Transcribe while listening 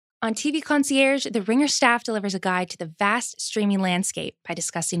On TV Concierge, the Ringer staff delivers a guide to the vast streaming landscape by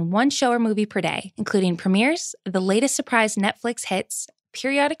discussing one show or movie per day, including premieres, the latest surprise Netflix hits,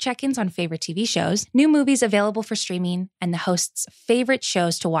 periodic check-ins on favorite TV shows, new movies available for streaming, and the host's favorite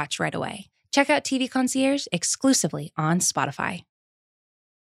shows to watch right away. Check out TV Concierge exclusively on Spotify.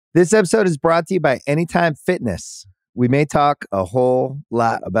 This episode is brought to you by Anytime Fitness. We may talk a whole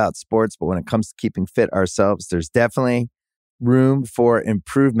lot about sports, but when it comes to keeping fit ourselves, there's definitely room for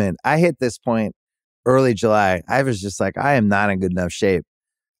improvement. I hit this point early July. I was just like, I am not in good enough shape.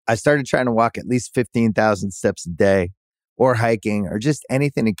 I started trying to walk at least 15,000 steps a day or hiking or just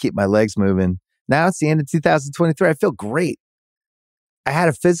anything to keep my legs moving. Now it's the end of 2023. I feel great. I had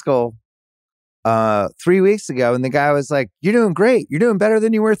a physical 3 weeks ago and the guy was like, you're doing great. You're doing better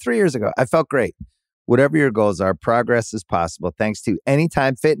than you were 3 years ago. I felt great. Whatever your goals are, progress is possible thanks to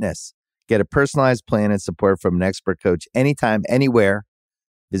Anytime Fitness. Get a personalized plan and support from an expert coach anytime, anywhere.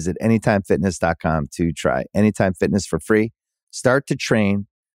 Visit anytimefitness.com to try Anytime Fitness for free. Start to train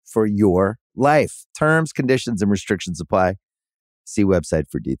for your life. Terms, conditions, and restrictions apply. See website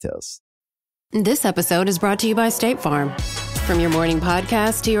for details. This episode is brought to you by State Farm. From your morning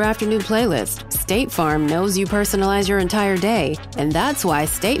podcast to your afternoon playlist, State Farm knows you personalize your entire day. And that's why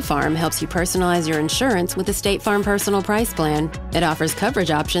State Farm helps you personalize your insurance with the State Farm Personal Price Plan. It offers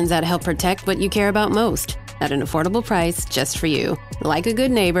coverage options that help protect what you care about most at an affordable price just for you. Like a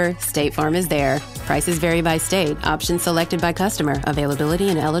good neighbor, State Farm is there. Prices vary by state. Options selected by customer. Availability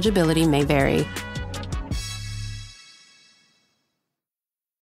and eligibility may vary.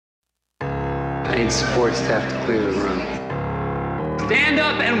 I need support staff to clear the room. Stand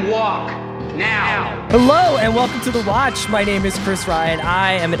up and walk now. Hello and welcome to The Watch. My name is Chris Ryan.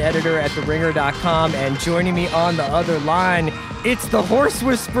 I am an editor at TheRinger.com, and joining me on the other line, it's the horse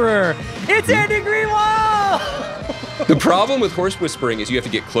whisperer. It's Andy Greenwald. The problem with horse whispering is you have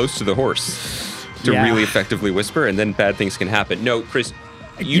to get close to the horse to really effectively whisper, and then bad things can happen. No, Chris,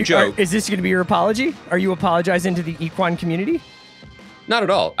 you joke. Is this going to be your apology? Are you apologizing to the equine community? Not at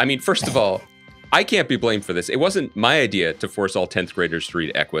all. I mean, first of all, I can't be blamed for this. It wasn't my idea to force all 10th graders to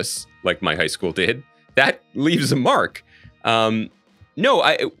read Equus like my high school did. That leaves a mark. We're going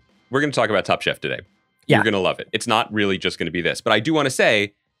to talk about Top Chef today. Yeah. You're going to love it. It's not really just going to be this. But I do want to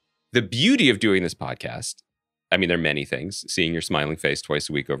say the beauty of doing this podcast, I mean, there are many things. Seeing your smiling face twice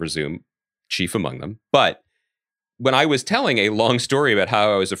a week over Zoom, chief among them. But when I was telling a long story about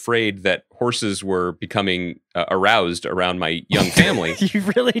how I was afraid that horses were becoming aroused around my young family. You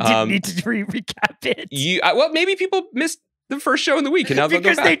really didn't need to recap it. Well, maybe people missed the first show in the week. And now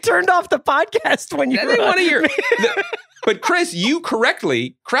because they turned off the podcast when you they want to hear. But Chris, you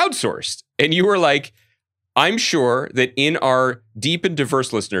correctly crowdsourced. And you were like, I'm sure that in our deep and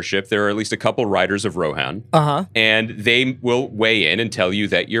diverse listenership, there are at least a couple riders of Rohan. Uh-huh. And they will weigh in and tell you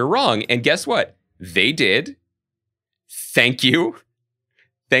that you're wrong. And guess what? They did. Thank you.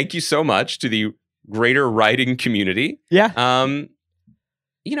 Thank you so much to the greater riding community. Yeah.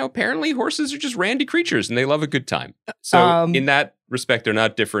 Apparently horses are just randy creatures and they love a good time. So in that respect, they're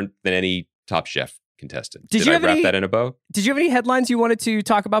not different than any Top Chef contestant. Did I wrap that in a bow? Did you have any headlines you wanted to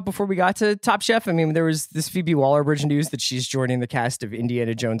talk about before we got to Top Chef? I mean, there was this Phoebe Waller-Bridge news that she's joining the cast of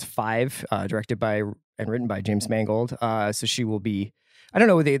Indiana Jones 5, directed by and written by James Mangold. So she will be, I don't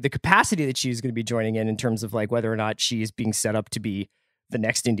know the capacity that she's going to be joining in terms of like whether or not she is being set up to be the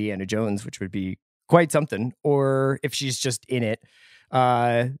next Indiana Jones, which would be quite something, or if she's just in it.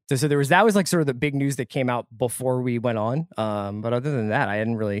 So that was like sort of the big news that came out before we went on. But other than that, I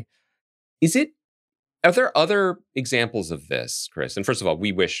hadn't really. Are there other examples of this, Chris? And first of all,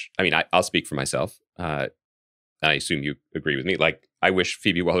 I'll speak for myself. I assume you agree with me. Like, I wish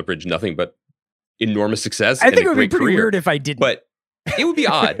Phoebe Waller-Bridge nothing but enormous success. I think it would be pretty pretty weird if I didn't. But it would be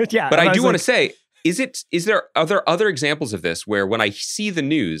odd. Yeah, but I do want to say, are there other examples of this where when I see the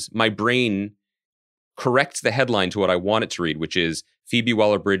news, my brain corrects the headline to what I want it to read, which is Phoebe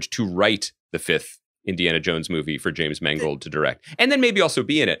Waller-Bridge to write the 5th Indiana Jones movie for James Mangold to direct, and then maybe also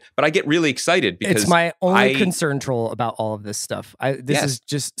be in it. But I get really excited because it's my only concern, Troll, about all of this stuff. This is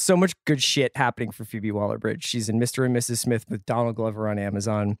just so much good shit happening for Phoebe Waller-Bridge. She's in Mr. and Mrs. Smith with Donald Glover on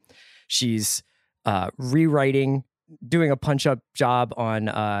Amazon. She's rewriting, doing a punch-up job on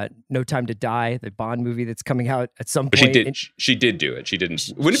No Time to Die, the Bond movie that's coming out at some point. But she did do it. She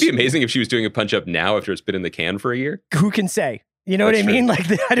didn't. Wouldn't it be amazing if she was doing a punch-up now after it's been in the can for a year? Who can say? You know what I mean? Like,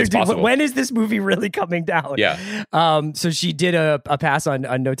 possible. When is this movie really coming down? Yeah. So she did a pass on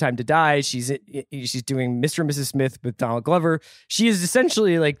No Time to Die. She's doing Mr. and Mrs. Smith with Donald Glover. She is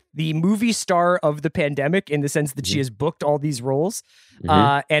essentially like the movie star of the pandemic in the sense that she has booked all these roles,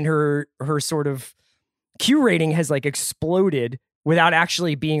 and her sort of Q rating has like exploded without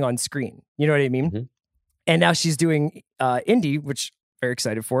actually being on screen. You know what I mean? Mm-hmm. And now she's doing indie, which I'm very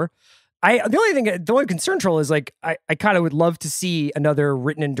excited for. The only concern, Troll, is like I kind of would love to see another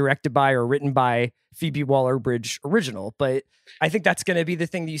written and directed by or written by Phoebe Waller-Bridge original, but I think that's going to be the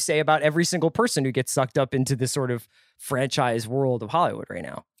thing that you say about every single person who gets sucked up into this sort of franchise world of Hollywood right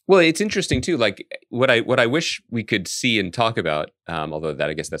now. Well, it's interesting too. Like what I wish we could see and talk about, although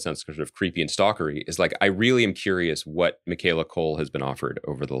I guess that sounds sort of creepy and stalkery, is like I really am curious what Michaela Cole has been offered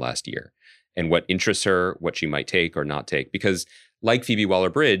over the last year, and what interests her, what she might take or not take. Because like Phoebe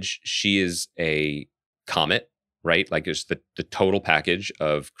Waller-Bridge, she is a comet, right? Like it's the total package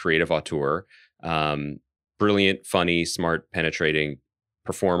of creative auteur, brilliant, funny, smart, penetrating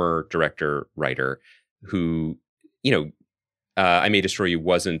performer, director, writer, who, I May Destroy You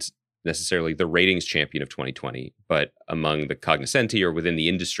wasn't necessarily the ratings champion of 2020, but among the cognoscenti or within the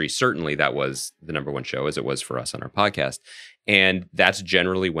industry, certainly that was the number one show, as it was for us on our podcast. And that's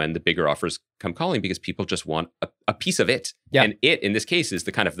generally when the bigger offers come calling, because people just want a piece of it. Yeah. And it, in this case, is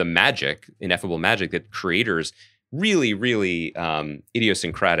the kind of the magic, ineffable magic that creators, really, really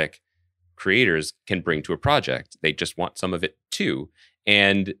idiosyncratic creators can bring to a project. They just want some of it too.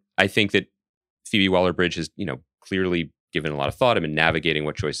 And I think that Phoebe Waller-Bridge has, clearly given a lot of thought and been navigating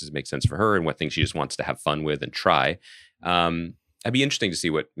what choices make sense for her and what things she just wants to have fun with and try. It'd be interesting to see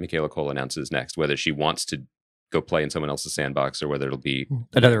what Michaela Cole announces next, whether she wants to go play in someone else's sandbox or whether it'll be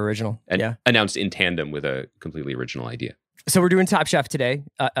another original. Announced in tandem with a completely original idea. So we're doing Top Chef today,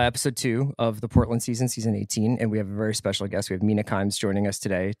 episode 2 of the Portland season 18. And we have a very special guest. We have Mina Kimes joining us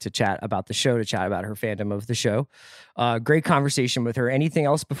today to chat about the show, to chat about her fandom of the show. Great conversation with her. Anything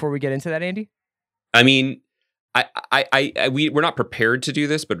else before we get into that, Andy? I mean, we're not prepared to do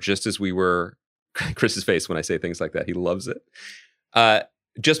this, but just as we were, Chris's face when I say things like that, he loves it.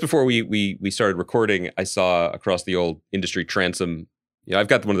 Just before we started recording, I saw across the old industry transom. I've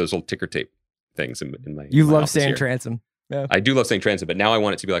got one of those old ticker tape things in my. You my love office saying here. transom. Yeah. I do love saying transom, but now I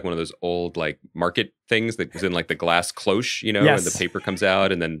want it to be like one of those old like market things that was in like the glass cloche, Yes. and the paper comes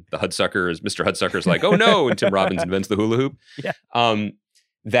out, and then Mr. Hudsucker's like, oh no, and Tim Robbins invents the hula hoop. Yeah.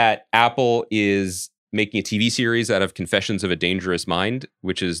 That Apple is making a TV series out of Confessions of a Dangerous Mind,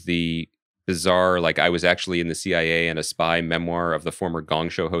 which is the bizarre, like I was actually in the CIA and a spy memoir of the former Gong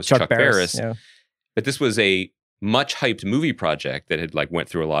Show host Chuck Barris. Yeah. But this was a much hyped movie project that had like went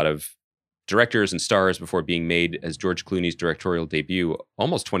through a lot of directors and stars before being made as George Clooney's directorial debut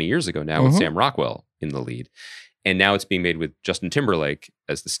almost 20 years ago now with Sam Rockwell in the lead. And now it's being made with Justin Timberlake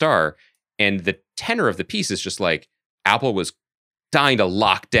as the star. And the tenor of the piece is just like Apple was dying to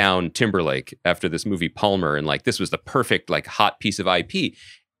lock down Timberlake after this movie Palmer, and like this was the perfect like hot piece of IP.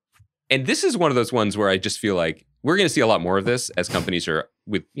 And this is one of those ones where I just feel like we're going to see a lot more of this as companies are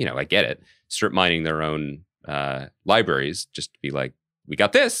with, I get it, strip mining their own libraries just to be like, we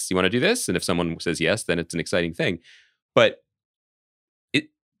got this, you want to do this? And if someone says yes, then it's an exciting thing. But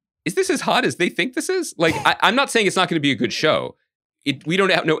is this as hot as they think this is? Like, I'm not saying it's not going to be a good show. We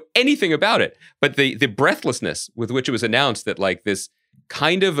don't know anything about it, but the breathlessness with which it was announced that like this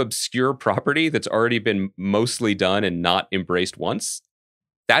kind of obscure property that's already been mostly done and not embraced once,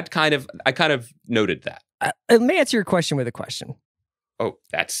 I kind of noted that. Let me answer your question with a question. Oh,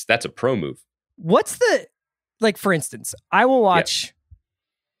 that's a pro move. What's the, like, for instance, I will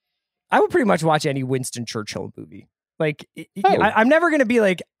pretty much watch any Winston Churchill movie. Like, I'm never going to be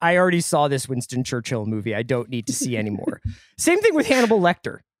like, I already saw this Winston Churchill movie. I don't need to see anymore. Same thing with Hannibal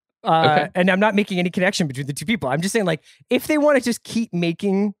Lecter. And I'm not making any connection between the two people. I'm just saying, like, if they want to just keep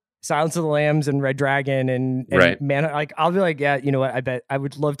making Silence of the Lambs and Red Dragon and Man, like, I'll be like, yeah, you know what? I bet I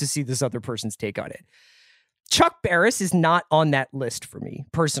would love to see this other person's take on it. Chuck Barris is not on that list for me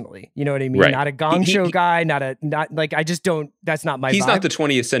personally. You know what I mean? Right. Not a Gong Show guy, not like, I just don't, that's not my He's vibe. not the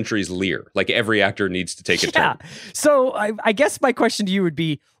 20th century's Lear. Like every actor needs to take a turn. So I guess my question to you would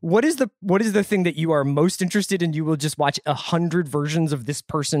be, what is the thing that you are most interested in? You will just watch 100 versions of this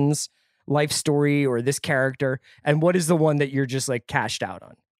person's life story or this character. And what is the one that you're just like cashed out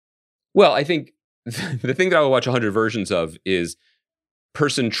on? Well, I think the thing that I will watch 100 versions of is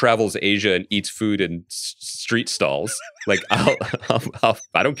person travels Asia and eats food in street stalls. Like I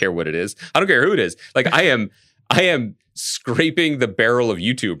don't care what it is. I don't care who it is. Like I am scraping the barrel of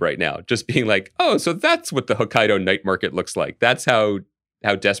YouTube right now, just being like, oh, so that's what the Hokkaido night market looks like. That's how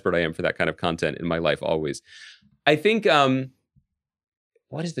desperate I am for that kind of content in my life always. I think,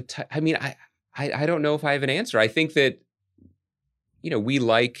 what is I mean, I don't know if I have an answer. I think that, we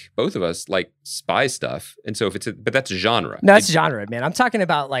both of us like spy stuff. And so but that's a genre. No, that's genre, man. I'm talking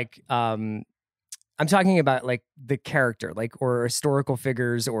about like the character, like, or historical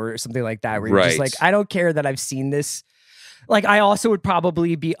figures or something like that, where you're just like, I don't care that I've seen this like I also would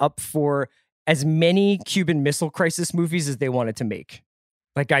probably be up for as many Cuban Missile Crisis movies as they wanted to make.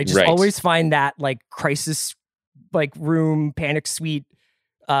 Like I just always find that like crisis, like room, panic suite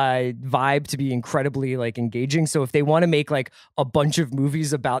vibe to be incredibly like engaging. So if they want to make like a bunch of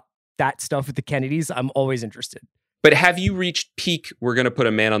movies about that stuff with the Kennedys, I'm always interested. But have you reached peak? We're going to put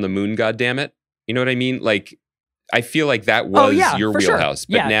a man on the moon, goddammit. You know what I mean? Like, I feel like that was your wheelhouse,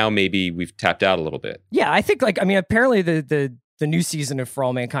 but now maybe we've tapped out a little bit. Yeah, I think like, I mean, apparently the new season of For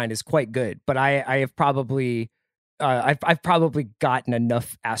All Mankind is quite good, but I have probably, I've probably gotten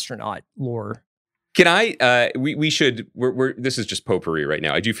enough astronaut lore. Can I, we should, this is just potpourri right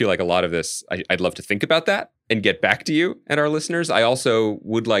now. I do feel like a lot of this, I'd love to think about that and get back to you and our listeners. I also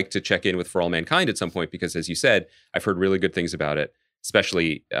would like to check in with For All Mankind at some point, because as you said, I've heard really good things about it,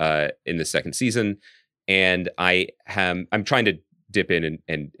 especially in the second season. And I'm trying to dip in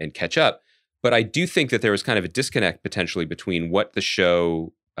and catch up. But I do think that there was kind of a disconnect potentially between what the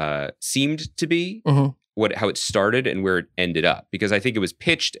show seemed to be, how it started and where it ended up. Because I think it was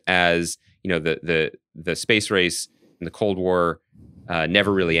pitched as, you know, the space race and the Cold War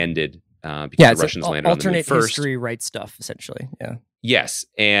never really ended because the Russians landed on the moon first. Alternate history right stuff, essentially. Yeah. Yes.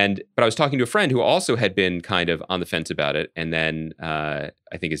 But I was talking to a friend who also had been kind of on the fence about it, and then I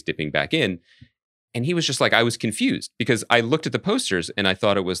think is dipping back in. And he was just like, I was confused because I looked at the posters and I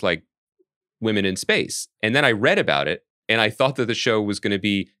thought it was like women in space. And then I read about it and I thought that the show was going to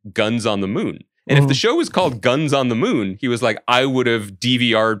be Guns on the Moon. And if the show was called Guns on the Moon, he was like, I would have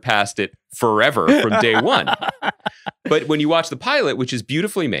DVR'd past it forever from day one. But when you watch the pilot, which is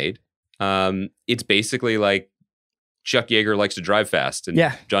beautifully made, it's basically like Chuck Yeager likes to drive fast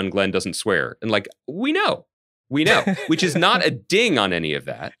and John Glenn doesn't swear. And like, we know, which is not a ding on any of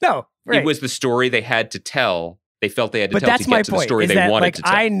that. No. Right. It was the story they had to tell. They felt they had to tell to get to the story they wanted to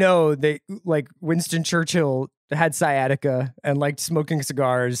tell. I know that like Winston Churchill had sciatica and liked smoking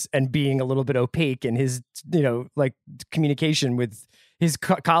cigars and being a little bit opaque in his, you know, like communication with his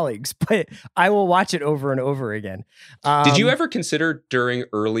colleagues, but I will watch it over and over again. Did you ever consider during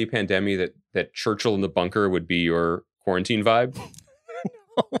early pandemic that Churchill in the bunker would be your quarantine vibe?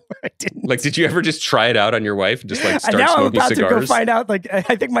 No, I didn't. Like, did you ever just try it out on your wife and just like start now smoking I'm about cigars? To go find out. Like,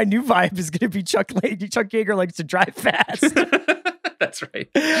 I think my new vibe is going to be Chuck Yeager likes to drive fast. That's right.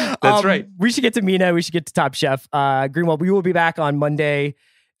 That's right. We should get to Mina. We should get to Top Chef. Greenwald, we will be back on Monday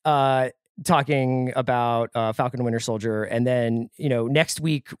talking about Falcon and Winter Soldier. And then, you know, next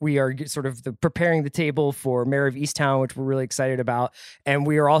week we are sort of preparing the table for Mayor of Easttown, which we're really excited about. And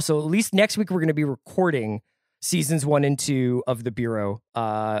we are also, at least next week, we're going to be recording seasons 1 and 2 of The Bureau,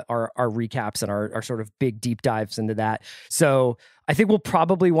 our recaps and our sort of big deep dives into that. So I think we'll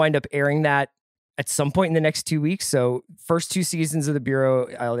probably wind up airing that at some point in the next 2 weeks. So first 2 seasons of The Bureau,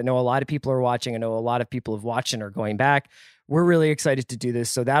 I know a lot of people are watching. I know a lot of people have watched and are going back. We're really excited to do this.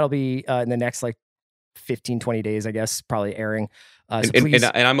 So that'll be in the next like 15, 20 days, I guess, probably airing. So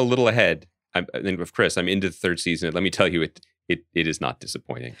and I'm a little ahead. With Chris, I'm into the 3rd season. Let me tell you, it is not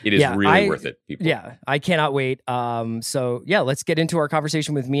disappointing. It is really worth it, people. Yeah, I cannot wait. So yeah, let's get into our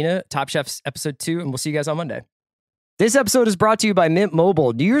conversation with Mina, Top Chef's episode 2, and we'll see you guys on Monday. This episode is brought to you by Mint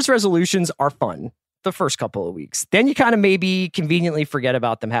Mobile. New Year's resolutions are fun the first couple of weeks. Then you kind of maybe conveniently forget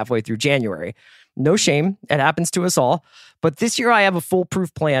about them halfway through January. No shame. It happens to us all. But this year I have a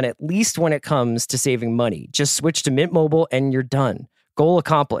foolproof plan, at least when it comes to saving money. Just switch to Mint Mobile and you're done. Goal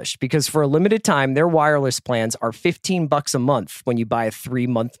accomplished, because for a limited time, their wireless plans are $15 a month when you buy a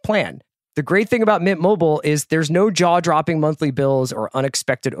 3-month plan. The great thing about Mint Mobile is there's no jaw-dropping monthly bills or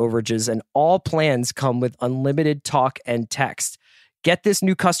unexpected overages, and all plans come with unlimited talk and text. Get this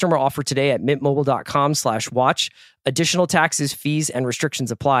new customer offer today at mintmobile.com/watch. Additional taxes, fees, and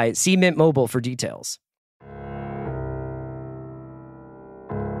restrictions apply. See Mint Mobile for details.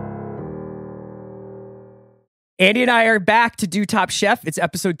 Andy and I are back to do Top Chef. It's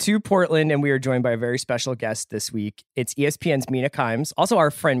episode 2, Portland, and we are joined by a very special guest this week. It's ESPN's Mina Kimes, also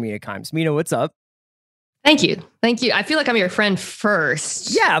our friend Mina Kimes. Mina, what's up? Thank you. I feel like I'm your friend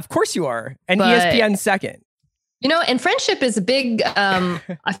first. Yeah, of course you are. And ESPN second. You know, and friendship is a big,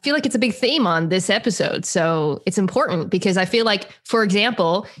 I feel like it's a big theme on this episode. So it's important because I feel like, for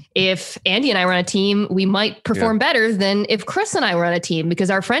example, if Andy and I were on a team, we might perform better than if Chris and I were on a team,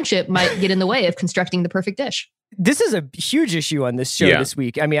 because our friendship might get in the way of constructing the perfect dish. This is a huge issue on this show this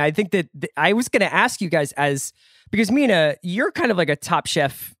week. I mean, I think that I was going to ask you guys because Mina, you're kind of like a Top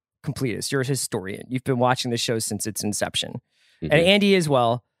Chef completist. You're a historian. You've been watching the show since its inception. Mm-hmm. And Andy as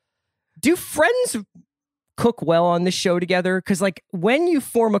well. Do friends cook well on this show together? Because like when you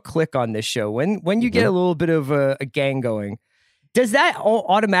form a clique on this show, when you get a little bit of a gang going, Does that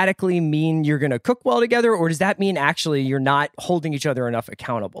automatically mean you're going to cook well together, or does that mean actually you're not holding each other enough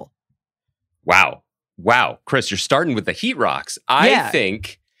accountable? Wow. Chris, you're starting with the heat rocks. I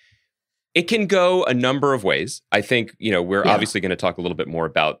think it can go a number of ways. I think, we're obviously going to talk a little bit more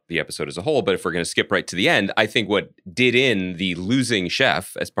about the episode as a whole, but if we're going to skip right to the end, I think what did in the losing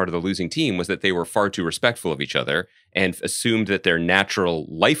chef as part of the losing team was that they were far too respectful of each other and assumed that their natural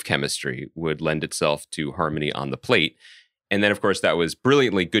life chemistry would lend itself to harmony on the plate. And then, of course, that was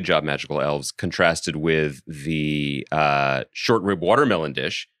brilliantly, good job, Magical Elves, contrasted with the short rib watermelon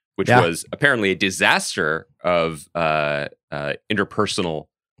dish, which was apparently a disaster of interpersonal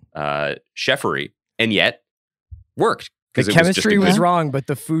chefery, and yet worked. The chemistry was wrong, but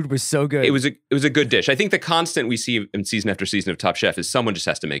the food was so good. It was a good dish. I think the constant we see in season after season of Top Chef is someone just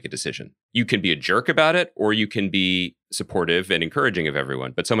has to make a decision. You can be a jerk about it, or you can be supportive and encouraging of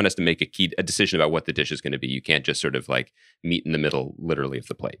everyone, but someone has to make a decision about what the dish is going to be. You can't just sort of like meet in the middle, literally, of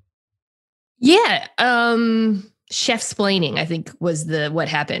the plate. Yeah. Chef-splaining, I think, was what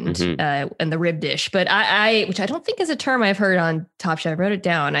happened in the rib dish. But I, which I don't think is a term I've heard on Top Chef. I wrote it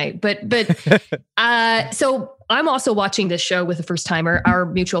down. So I'm also watching this show with a first timer, our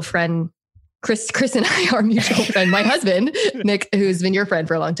mutual friend, Chris and I, our mutual friend, my husband, Nick, who's been your friend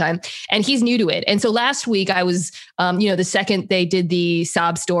for a long time, and he's new to it. And so last week I was, the second they did the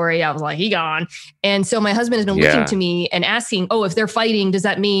sob story, I was like, he gone. And so my husband has been looking to me and asking, if they're fighting, does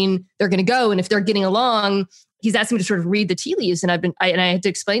that mean they're going to go? And if they're getting along, he's asking me to sort of read the tea leaves. And I had to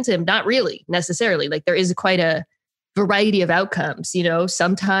explain to him, not really necessarily. Like, there is quite a variety of outcomes.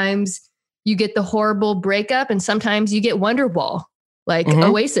 Sometimes you get the horrible breakup, and sometimes you get Wonderwall. Like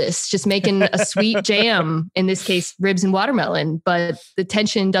Oasis, just making a sweet jam, in this case, ribs and watermelon, but the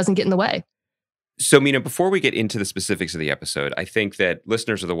tension doesn't get in the way. So, Mina, before we get into the specifics of the episode, I think that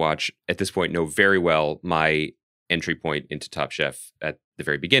listeners of The Watch at this point know very well my entry point into Top Chef at the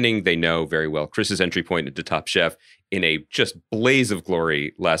very beginning. They know very well Chris's entry point into Top Chef in a just blaze of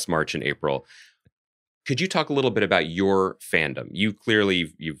glory last March and April. Could you talk a little bit about your fandom? You've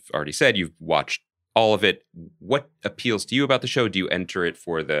already said you've watched all of it. What appeals to you about the show? Do you enter it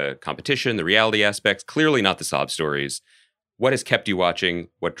for the competition, the reality aspects? Clearly not the sob stories. What has kept you watching?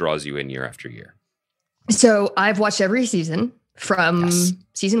 What draws you in year after year? So I've watched every season from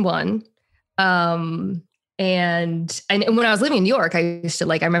season one. And when I was living in New York, I used to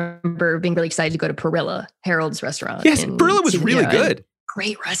I remember being really excited to go to Perilla, Harold's restaurant. Yes, Perilla was really good.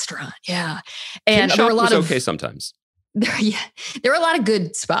 Great restaurant. Yeah. And there were a lot of okay sometimes. There were a lot of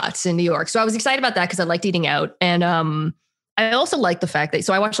good spots in New York. So I was excited about that because I liked eating out. And I also liked the fact that,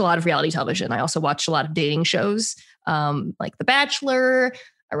 so I watched a lot of reality television. I also watched a lot of dating shows, like The Bachelor.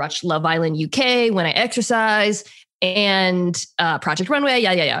 I watched Love Island UK when I exercise, and Project Runway.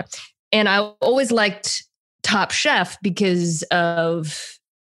 Yeah. And I always liked Top Chef because of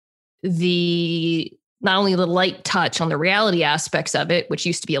not only the light touch on the reality aspects of it, which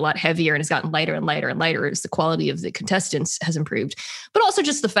used to be a lot heavier and has gotten lighter and lighter and lighter as the quality of the contestants has improved, but also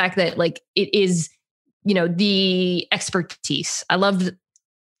just the fact that it is, the expertise. I loved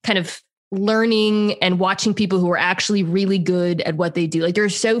kind of learning and watching people who are actually really good at what they do. Like, there are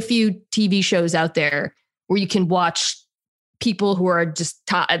so few TV shows out there where you can watch people who are just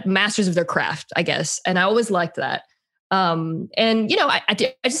masters of their craft, I guess. And I always liked that. I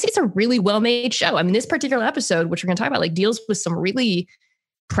just think it's a really well-made show. I mean, this particular episode, which we're going to talk about, deals with some really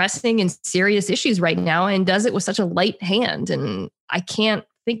pressing and serious issues right now, and does it with such a light hand. And I can't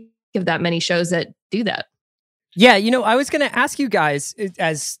think of that many shows that do that. Yeah, I was going to ask you guys,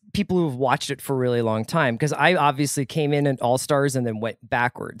 as people who've watched it for a really long time, because I obviously came in at All Stars and then went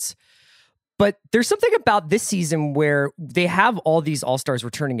backwards. But there's something about this season where they have all these all-stars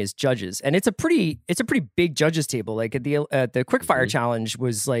returning as judges, and it's a pretty big judges table. Like at the Quickfire Challenge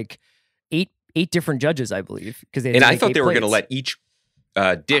was like eight different judges, I believe, because I thought they were going to let each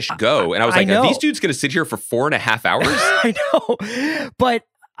dish go, and I was like, are these dudes going to sit here for 4.5 hours? I know, but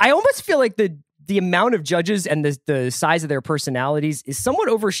I almost feel like the amount of judges and the size of their personalities is somewhat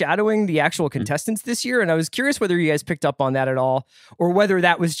overshadowing the actual contestants this year. And I was curious whether you guys picked up on that at all, or whether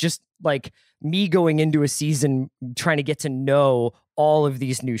that was just like me going into a season trying to get to know all of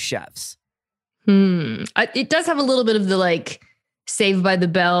these new chefs. It does have a little bit of the Saved by the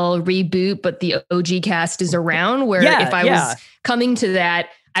Bell reboot, but the OG cast is around, where if I was coming to that,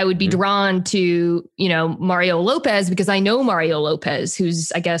 I would be drawn to, Mario Lopez, because I know Mario Lopez,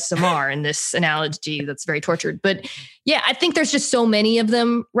 who's, I guess, Samar in this analogy that's very tortured. But yeah, I think there's just so many of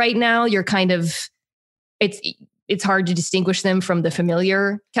them right now. You're kind of, it's it's hard to distinguish them from the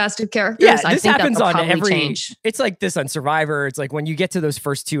familiar cast of characters. Yeah, I this think happens that'll on probably every. change. It's like this on Survivor. It's like when you get to those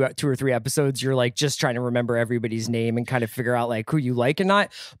first two or three episodes, you're like just trying to remember everybody's name and kind of figure out like who you like and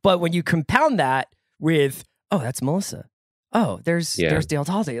not. But when you compound that with, oh, that's Melissa. Oh, there's Dale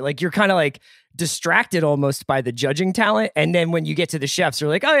Talde. Like you're kind of like distracted almost by the judging talent, and then when you get to the chefs, you're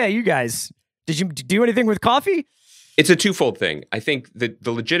like, oh yeah, you guys, did you do anything with coffee? It's a twofold thing. I think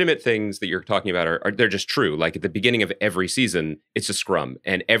the legitimate things that you're talking about are they're just true. Like at the beginning of every season, it's a scrum.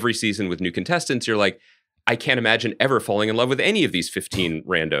 And every season with new contestants, you're like, I can't imagine ever falling in love with any of these 15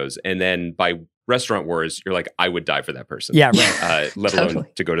 randos. And then by Restaurant Wars, you're like, I would die for that person. Yeah, right. Let alone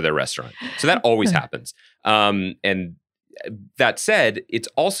to go to their restaurant. So that always happens. And that said, it's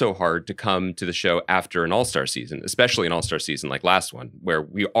also hard to come to the show after an all-star season, especially an all-star season like last one, where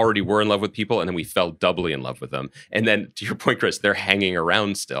we already were in love with people and then we fell doubly in love with them. And then to your point, Chris, they're hanging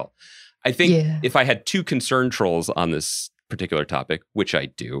around still. I think if I had two concern trolls on this particular topic, which I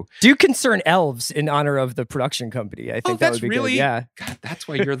do concern elves in honor of the production company. I think that would be really good. Yeah. God, that's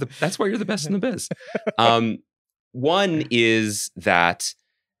why you're the best in the biz. One is that,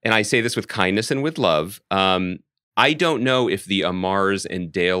 and I say this with kindness and with love, I don't know if the Amars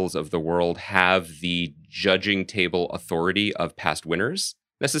and Dales of the world have the judging table authority of past winners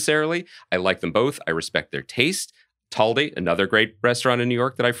necessarily. I like them both. I respect their taste. Talde, another great restaurant in New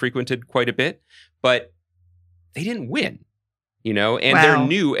York that I frequented quite a bit, but they didn't win, and they're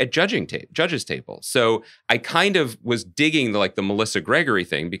new at judges table. So I kind of was digging the Melissa Gregory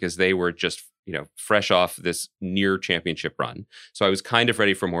thing because they were just fresh off this near championship run. So I was kind of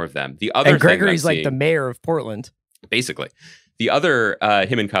ready for more of them. The other and Gregory's thing like the mayor of Portland. Basically, the other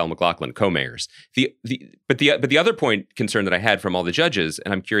him and Kyle MacLachlan, co-mayors. But the other concern that I had from all the judges,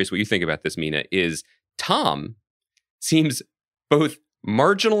 and I'm curious what you think about this, Mina, is Tom seems both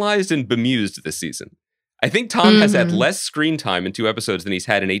marginalized and bemused this season. I think Tom has had less screen time in 2 episodes than he's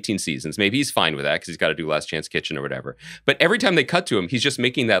had in 18 seasons. Maybe he's fine with that because he's got to do Last Chance Kitchen or whatever. But every time they cut to him, he's just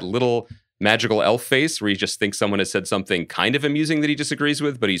making that little magical elf face where he just thinks someone has said something kind of amusing that he disagrees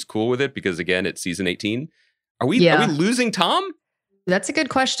with, but he's cool with it because, again, it's season 18. Are we losing Tom? That's a good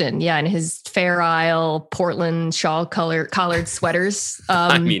question. Yeah, and his Fair Isle Portland shawl collared sweaters.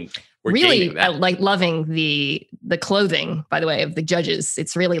 I mean, we're really that. Loving the clothing, by the way, of the judges.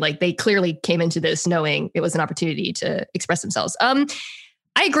 It's really they clearly came into this knowing it was an opportunity to express themselves.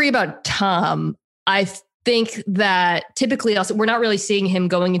 I agree about Tom. I think that typically also we're not really seeing him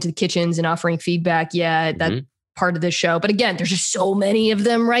going into the kitchens and offering feedback yet. That part of the show. But again, there's just so many of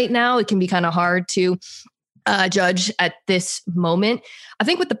them right now. It can be kind of hard to judge at this moment. I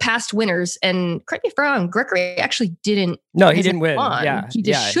think with the past winners, and correct me if I'm wrong, Gregory actually didn't. No, he didn't win. Won. Yeah, he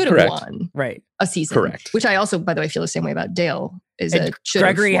just should have won. Right, a season. Correct. Which I also, by the way, feel the same way about Dale.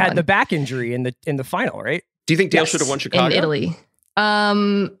 Gregory had the back injury in the final, right? Do you think Dale should have won Chicago? In Italy.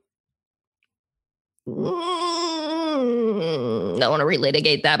 Don't want to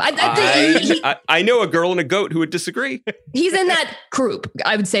relitigate that. I know a girl and a goat who would disagree. He's in that group.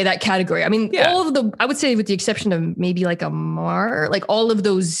 I would say that category. I mean, all of I would say with the exception of maybe like Amar, like all of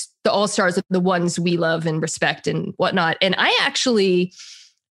those, the all-stars are the ones we love and respect and whatnot. And I actually,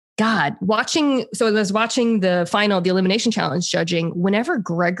 I was watching the final, the elimination challenge judging, whenever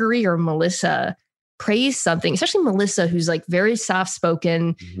Gregory or Melissa praise something, especially Melissa, who's like very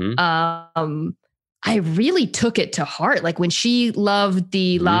soft-spoken, I really took it to heart. Like when she loved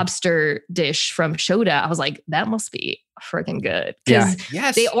the lobster dish from Shoda, I was like, that must be freaking good. Because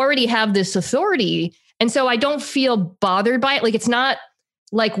they already have this authority. And so I don't feel bothered by it. Like it's not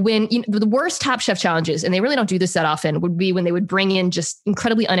like when the worst Top Chef challenges, and they really don't do this that often, would be when they would bring in just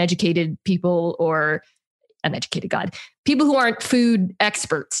incredibly uneducated people or people who aren't food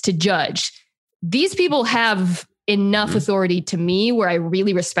experts to judge. These people have enough authority to me where I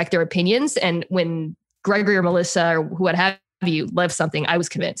really respect their opinions. And when Gregory or Melissa or who would have you love something, I was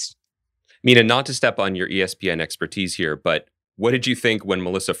convinced. Mina, not to step on your ESPN expertise here, but what did you think when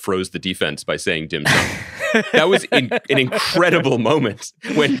Melissa froze the defense by saying dim sum? That was an incredible moment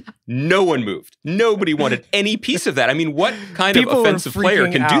when no one moved. Nobody wanted any piece of that. I mean, what kind of offensive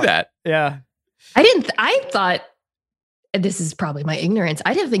player can do that? Yeah. I thought, this is probably my ignorance,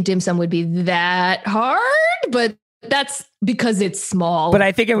 I didn't think dim sum would be that hard, but that's because it's small. But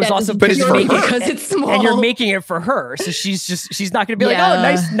I think it was also because it's small. And you're making it for her. So she's not going to be like, oh,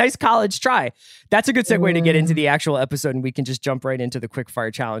 nice college try. That's a good segue to get into the actual episode, and we can just jump right into the quick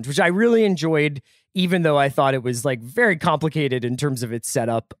fire challenge, which I really enjoyed, even though I thought it was like very complicated in terms of its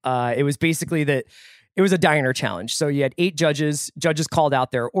setup. It was basically that it was a diner challenge. So you had 8 judges. Judges called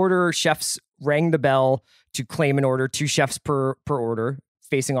out their order. Chefs rang the bell to claim an order, 2 chefs per order.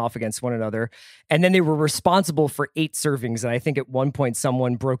 facing off against one another. And then they were responsible for 8 servings. And I think at one point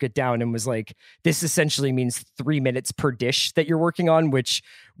someone broke it down and was like, this essentially means 3 minutes per dish that you're working on, which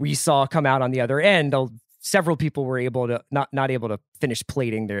we saw come out on the other end. Several people were able to not able to finish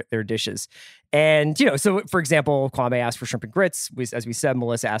plating their dishes. And, so for example, Kwame asked for shrimp and grits. As we said,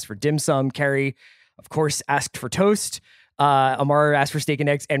 Melissa asked for dim sum. Carrie, of course, asked for toast. Amara asked for steak and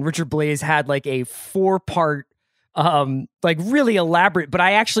eggs, and Richard Blaze had like a 4-part, like really elaborate, but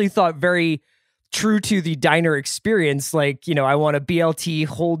I actually thought very true to the diner experience. Like, I want a BLT,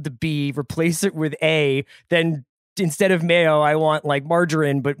 hold the B, replace it with A, then instead of mayo, I want like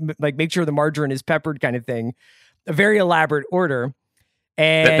margarine, but like make sure the margarine is peppered kind of thing. A very elaborate order.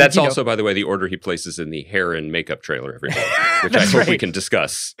 And that's also, by the way, the order he places in the hair and makeup trailer every day, which I hope we can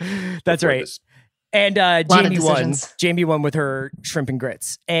discuss. That's right. This. And Jamie won with her shrimp and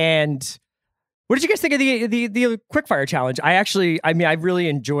grits. And what did you guys think of the quickfire challenge? I really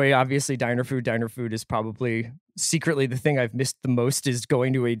enjoy, obviously, diner food. Diner food is probably secretly the thing I've missed the most, is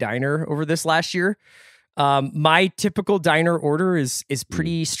going to a diner over this last year. My typical diner order is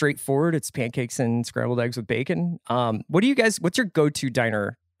pretty straightforward. It's pancakes and scrambled eggs with bacon. What's your go-to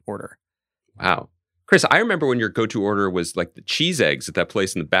diner order? Wow. Chris, I remember when your go-to order was like the cheese eggs at that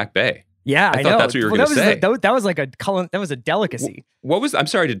place in the Back Bay. Yeah, I thought know. That's what you were going to say. That was a delicacy. I'm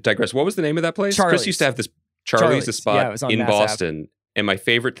sorry to digress. What was the name of that place? Charlie's. Chris used to have this Charlie's, a spot in Mass Boston. And my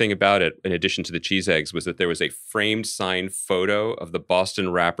favorite thing about it, in addition to the cheese eggs, was that there was a framed signed photo of the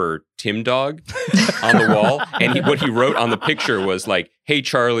Boston rapper Tim Dog on the wall. And what he wrote on the picture was like, "Hey,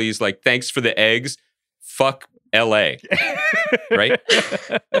 Charlie's, like, thanks for the eggs. Fuck LA." Right?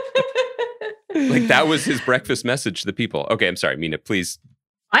 Like, that was his breakfast message to the people. Okay, I'm sorry, Mina, please.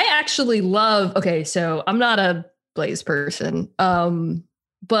 I actually love, so I'm not a Blaze person,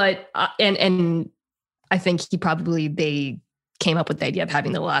 but, and I think they came up with the idea of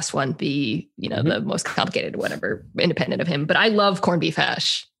having the last one be, the most complicated, whatever, independent of him. But I love corned beef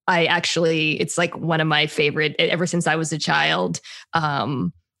hash. It's like one of my favorite ever since I was a child.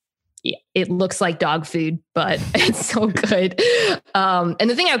 It looks like dog food, but it's so good. And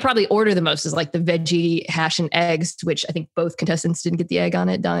the thing I would probably order the most is like the veggie hash and eggs, which I think both contestants didn't get the egg on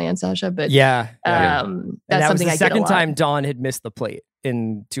it, Donna and Sasha. But that's something was the I second get a lot. time Dawn had missed the plate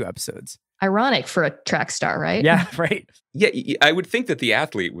in 2 episodes. Ironic for a track star, right? Yeah, right. Yeah, I would think that the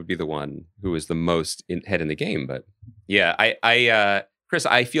athlete would be the one who is the most head in the game. But yeah, Chris,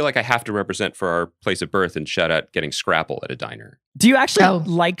 I feel like I have to represent for our place of birth and shout out getting Scrapple at a diner. Do you actually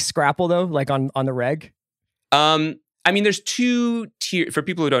like Scrapple though? Like on the reg? I mean, there's 2 tiers. For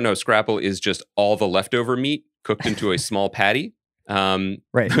people who don't know, Scrapple is just all the leftover meat cooked into a small patty. Right.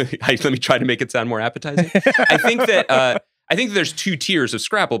 Let me try to make it sound more appetizing. I think that there's 2 tiers of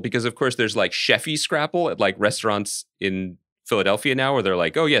Scrapple, because of course there's like chefy Scrapple at like restaurants in Philadelphia now, where they're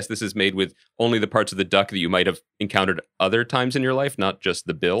like, oh yes, this is made with only the parts of the duck that you might have encountered other times in your life, not just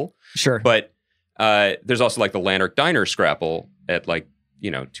the bill. Sure. But there's also like the Lanark Diner Scrapple at like,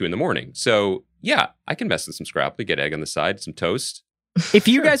 2 a.m. So yeah, I can mess with some Scrapple, get egg on the side, some toast. If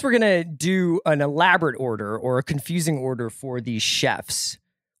you guys were going to do an elaborate order or a confusing order for these chefs,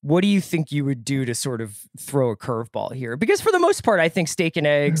 what do you think you would do to sort of throw a curveball here? Because for the most part, I think steak and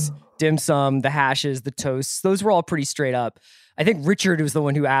eggs, dim sum, the hashes, the toasts, those were all pretty straight up. I think Richard was the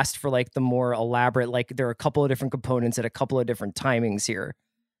one who asked for like the more elaborate, like there are a couple of different components at a couple of different timings here.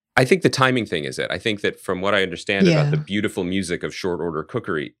 I think the timing thing is it. I think that from what I understand about the beautiful music of short order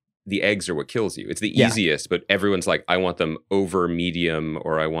cookery, the eggs are what kills you. It's the easiest, but everyone's like, I want them over medium,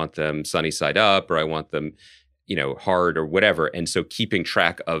 or I want them sunny side up, or I want them hard or whatever. And so keeping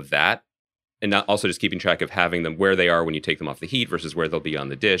track of that, and not also just keeping track of having them where they are when you take them off the heat versus where they'll be on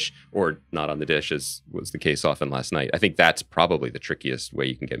the dish or not on the dish, as was the case often last night. I think that's probably the trickiest way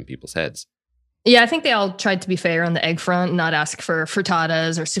you can get in people's heads. Yeah, I think they all tried to be fair on the egg front and not ask for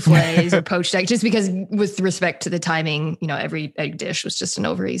frittatas or souffles or poached egg, just because with respect to the timing, every egg dish was just an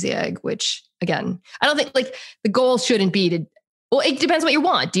over easy egg, which again, I don't think like the goal shouldn't be to, well, it depends what you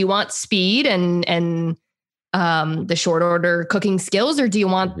want. Do you want speed and the short order cooking skills, or do you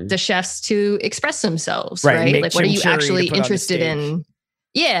want the chefs to express themselves? Right. Like, what are you actually interested in?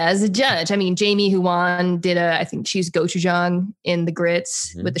 Yeah. As a judge, I mean, Jamie, who won, did I think she's gochujang in the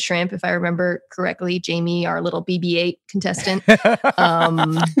grits with the shrimp, if I remember correctly. Jamie, our little BB-8 contestant.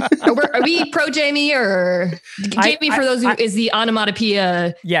 Are we pro Jamie or Jamie? For those who is the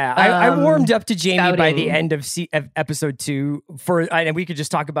onomatopoeia. Yeah. I warmed up to Jamie spouting by the end of episode 2 and we could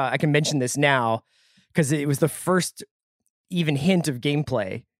just talk about, I can mention this now, because it was the first even hint of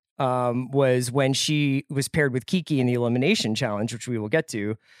gameplay, was when she was paired with Kiki in the elimination challenge, which we will get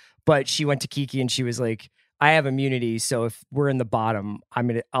to. But she went to Kiki and she was like, I have immunity, so if we're in the bottom,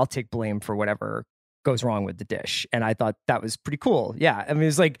 I'll take blame for whatever goes wrong with the dish. And I thought that was pretty cool. Yeah. I mean, it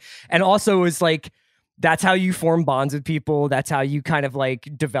was like, and also it was like, that's how you form bonds with people. That's how you kind of like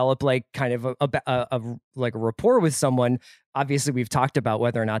develop like kind of a like a rapport with someone. Obviously, we've talked about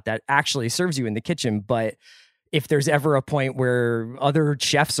whether or not that actually serves you in the kitchen, but if there's ever a point where other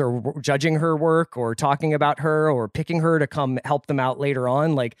chefs are judging her work or talking about her or picking her to come help them out later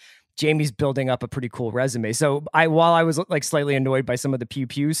on, like Jamie's building up a pretty cool resume. So while I was like slightly annoyed by some of the pew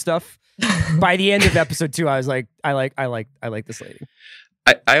pew stuff, by the end of episode 2, I was like, I like this lady.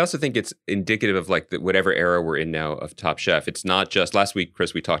 I also think it's indicative of like whatever era we're in now of Top Chef. It's not just last week,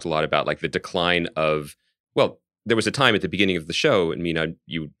 Chris, we talked a lot about like the decline of, well, there was a time at the beginning of the show, and Mina,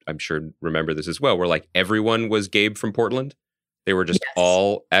 you I'm sure remember this as well, where like everyone was Gabe from Portland. They were just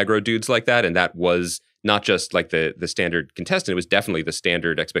all aggro dudes like that. And that was not just like the standard contestant, it was definitely the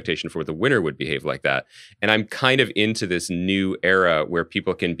standard expectation for what the winner would behave like that. And I'm kind of into this new era where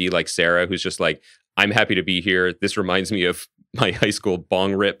people can be like Sarah, who's just like, I'm happy to be here. This reminds me of my high school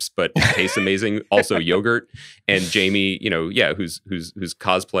bong rips, but it tastes amazing. Also yogurt. And Jamie, who's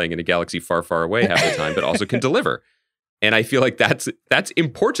cosplaying in a galaxy far, far away half the time, but also can deliver. And I feel like that's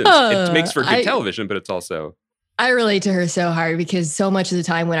important. It makes for good television, but it's also... I relate to her so hard because so much of the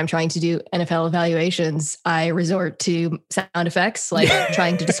time when I'm trying to do NFL evaluations, I resort to sound effects, like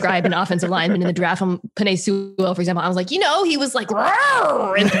trying to describe an offensive lineman in the draft from Penei Sewell, for example. I was like, he was like,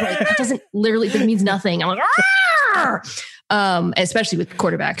 "Rawr!" And like, that means nothing. I'm like, "Rawr!" Especially with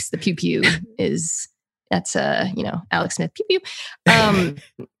quarterbacks, the pew pew that's Alex Smith pew pew.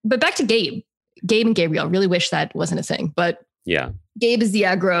 But back to Gabe and Gabriel. Really wish that wasn't a thing, but yeah. Gabe is the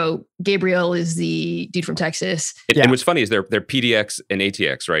aggro. Gabriel is the dude from Texas. And what's funny is they're PDX and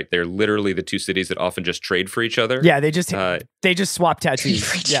ATX, right? They're literally the two cities that often just trade for each other. Yeah, they just swap tattoos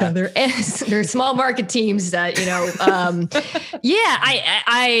for each other. And they're small market teams that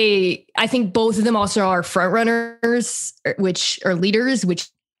I think both of them also are front runners, which are leaders, which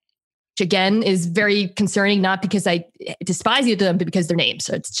again is very concerning, not because I despise you to them, but because their names.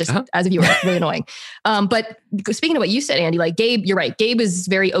 So it's just as a viewer, really annoying. But speaking of what you said, Andy, like Gabe, you're right. Gabe is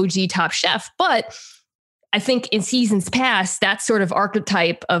very OG Top Chef, but I think in seasons past, that sort of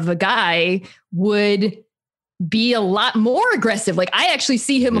archetype of a guy would be a lot more aggressive. Like I actually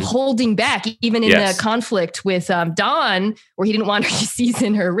see him holding back, even in the conflict with Dawn, where he didn't want her to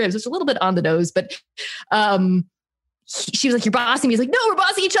season her ribs. It's a little bit on the nose, but she was like, "You're bossing me." He's like, "No, we're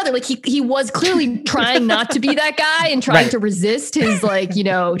bossing each other." Like he was clearly trying not to be that guy and trying to resist his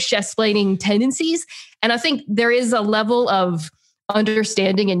chef-splaining tendencies. And I think there is a level of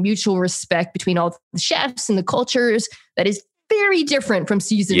understanding and mutual respect between all the chefs and the cultures that is very different from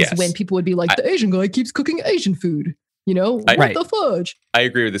seasons when people would be like, the Asian guy keeps cooking Asian food. What the fudge? I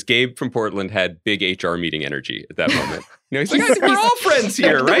agree with this. Gabe from Portland had big HR meeting energy at that moment. He's like, we're all friends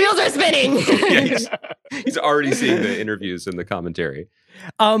here, right? The wheels are spinning. He's already seeing the interviews and the commentary.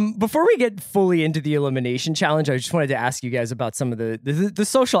 Before we get fully into the elimination challenge, I just wanted to ask you guys about some of the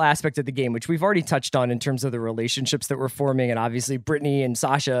social aspect of the game, which we've already touched on in terms of the relationships that were forming. And obviously, Brittany and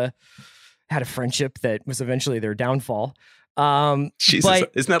Sasha had a friendship that was eventually their downfall. Jesus,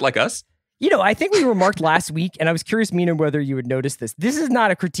 isn't that like us? I think we remarked last week, and I was curious, Mina, whether you would notice this. This is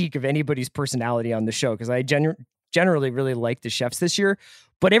not a critique of anybody's personality on the show, because I generally really like the chefs this year,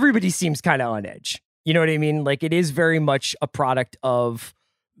 but everybody seems kind of on edge. You know what I mean? Like, it is very much a product of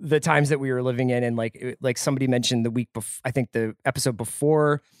the times that we were living in. And like somebody mentioned the week before, I think the episode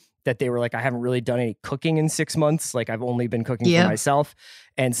before, that they were like, I haven't really done any cooking in 6 months. Like, I've only been cooking for myself.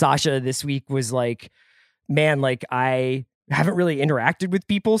 And Sasha this week was like, man, like I haven't really interacted with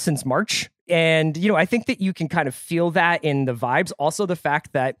people since March. And, I think that you can kind of feel that in the vibes. Also, the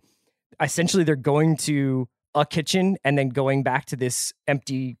fact that essentially they're going to a kitchen and then going back to this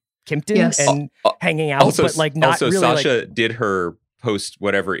empty Kimpton and hanging out, but like not really. Also, Sasha did her post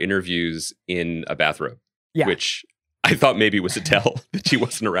whatever interviews in a bathrobe, which I thought maybe was a tell that she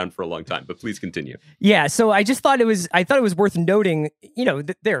wasn't around for a long time, but please continue. Yeah. So I thought it was worth noting,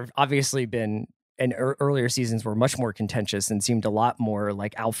 there have obviously been, and earlier seasons were much more contentious and seemed a lot more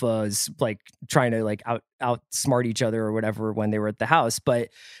like alphas, like trying to like outsmart each other or whatever when they were at the house. But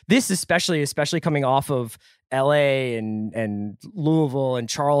this especially coming off of LA and Louisville and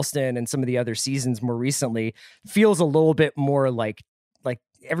Charleston and some of the other seasons more recently, feels a little bit more like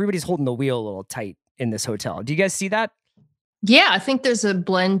everybody's holding the wheel a little tight in this hotel. Do you guys see that? Yeah, I think there's a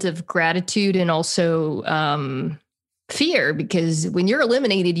blend of gratitude and also fear, because when you're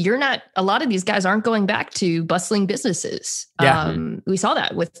eliminated, a lot of these guys aren't going back to bustling businesses. We saw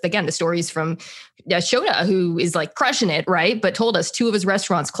that with, again, the stories from Shota, who is like crushing it, right? But told us 2 of his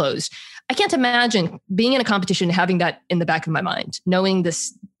restaurants closed. I can't imagine being in a competition and having that in the back of my mind, knowing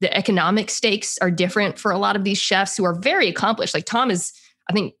this, the economic stakes are different for a lot of these chefs who are very accomplished. Like Tom is,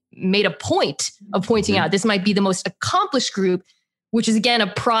 I think, made a point of pointing out this might be the most accomplished group, which is again a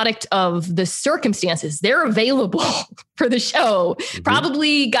product of the circumstances. They're available for the show.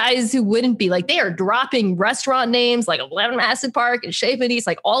 Probably guys who wouldn't be. Like, they are dropping restaurant names like 11 Acid Park and Chez Panisse,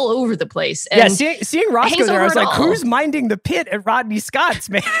 like all over the place. And seeing Roscoe there, I was like, who's minding the pit at Rodney Scott's,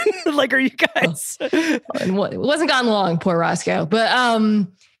 man? Like, are you guys? And it wasn't gone long, poor Roscoe. But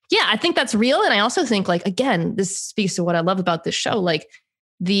yeah, I think that's real. And I also think, like, again, this speaks to what I love about this show. Like,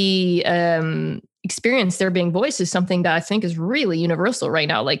 the experience there being voiced is something that I think is really universal right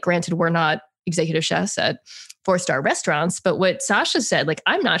now. Like, granted, we're not executive chefs at 4-star restaurants, but what Sasha said, like,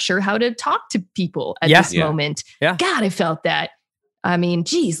 I'm not sure how to talk to people at this moment. God, I felt that. I mean,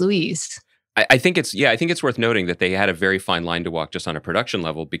 geez, Louise. I think it's worth noting that they had a very fine line to walk just on a production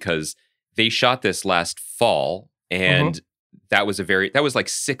level, because they shot this last fall, and that was like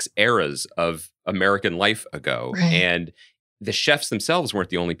 6 eras of American life ago. Right. And the chefs themselves weren't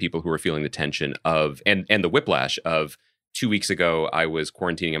the only people who were feeling the tension of, and the whiplash of, 2 weeks ago, I was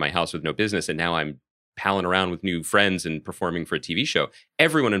quarantining in my house with no business, and now I'm palling around with new friends and performing for a TV show.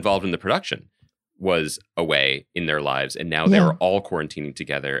 Everyone involved in the production was away in their lives, and now they were all quarantining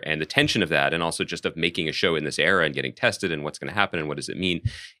together. And the tension of that, and also just of making a show in this era and getting tested and what's going to happen and what does it mean,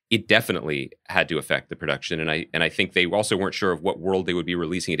 it definitely had to affect the production. And I think they also weren't sure of what world they would be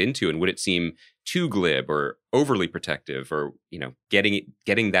releasing it into, and would it seem too glib or overly protective, or, you know,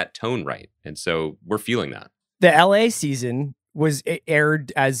 getting that tone right. And so we're feeling that. The LA season was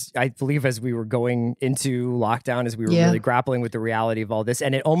aired as we were going into lockdown, as we were really grappling with the reality of all this.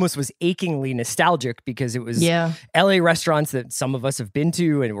 And it almost was achingly nostalgic, because it was LA restaurants that some of us have been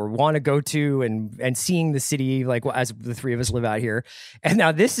to and want to go to, and seeing the city, like, as the three of us live out here. And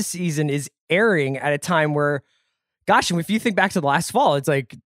now this season is airing at a time where, gosh, if you think back to the last fall, it's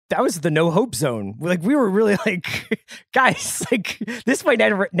like, that was the no hope zone. Like, we were really like, guys, like, this might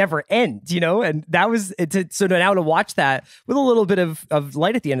never end, you know? And that was it. So now to watch that with a little bit of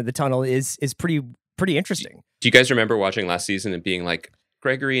light at the end of the tunnel is pretty interesting. Do you guys remember watching last season and being like,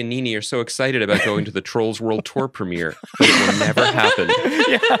 Gregory and Nini are so excited about going to the Trolls World Tour premiere, but it will never happen?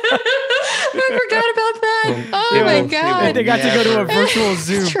 I forgot about that. Oh my God. They got to go to a virtual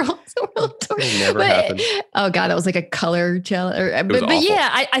Zoom. Trolls World Tour. It'll never happen. Oh God, that was like a color challenge. But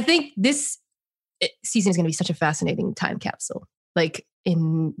yeah, I think this season is going to be such a fascinating time capsule, like,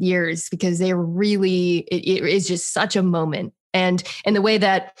 in years, because they really, it is just such a moment. And the way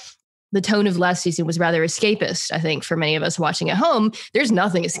that the tone of last season was rather escapist, I think, for many of us watching at home, there's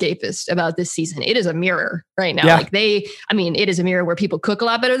nothing escapist about this season. It is a mirror right now. Like, it is a mirror where people cook a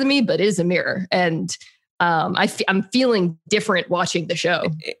lot better than me, but it is a mirror. And I'm feeling different watching the show.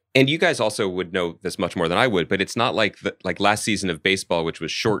 And you guys also would know this much more than I would, but it's not like last season of baseball, which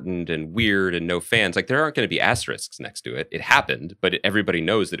was shortened and weird and no fans. Like, there aren't going to be asterisks next to it. It happened, but everybody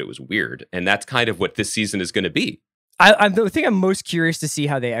knows that it was weird. And that's kind of what this season is going to be. The thing I'm most curious to see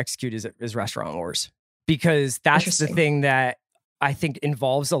how they execute is Restaurant Wars, because that's the thing that I think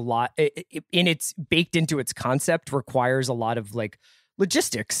involves a lot it's baked into its concept, requires a lot of, like,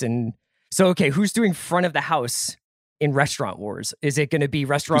 logistics. And so, okay, who's doing front of the house in Restaurant Wars? Is it going to be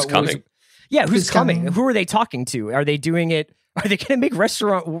Restaurant Wars? Coming? Yeah, who's coming? Who are they talking to? Are they doing it? Are they going to make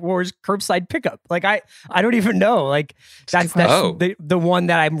Restaurant Wars curbside pickup? Like, I don't even know. Like, that's the one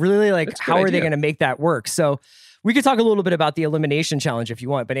that I'm really like, how are they going to make that work? So we could talk a little bit about the elimination challenge if you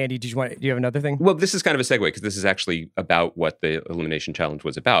want. But Andy, do you have another thing? Well, this is kind of a segue, because this is actually about what the elimination challenge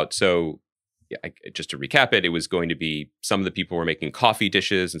was about. So just to recap it, it was going to be, some of the people were making coffee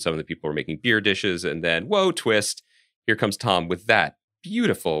dishes and some of the people were making beer dishes. And then, whoa, twist, here comes Tom with that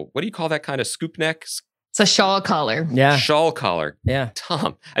beautiful, what do you call that kind of scoop neck? It's a shawl collar. Yeah. Shawl collar. Yeah.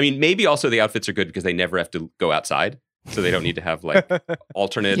 Tom. I mean, maybe also the outfits are good because they never have to go outside. So they don't need to have, like,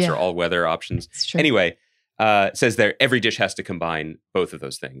 alternates or all weather options. Anyway, says there, every dish has to combine both of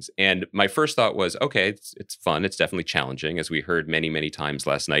those things. And my first thought was, okay, it's fun. It's definitely challenging. As we heard many, many times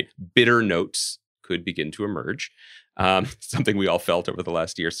last night, bitter notes could begin to emerge. Something we all felt over the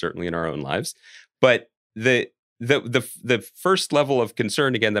last year, certainly in our own lives. But the first level of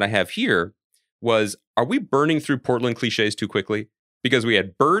concern, again, that I have here was, are we burning through Portland cliches too quickly? Because we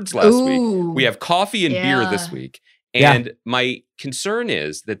had birds last week. We have coffee and beer this week. And my concern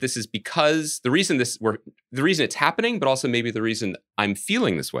is that this is because the reason it's happening, but also maybe the reason I'm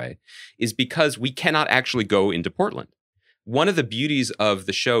feeling this way, is because we cannot actually go into Portland. One of the beauties of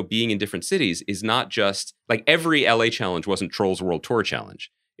the show being in different cities is not just, like, every LA challenge wasn't Trolls World Tour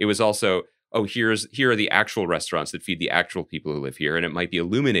challenge. It was also, oh, here are the actual restaurants that feed the actual people who live here. And it might be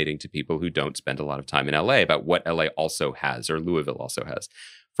illuminating to people who don't spend a lot of time in LA about what LA also has or Louisville also has.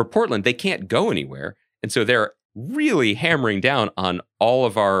 For Portland, they can't go anywhere. And so they're really hammering down on all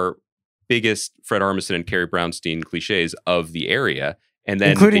of our biggest Fred Armisen and Carrie Brownstein cliches of the area. And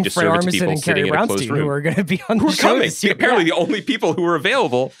then including they just Fred serve it to Armisen people and sitting Carrie in a closed Brownstein, room. who are going to be on the show coming. this year. Apparently the only people who are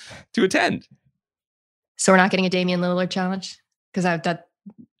available to attend. So we're not getting a Damian Lillard challenge? Because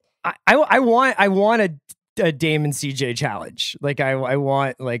I want a Dame and CJ challenge. Like I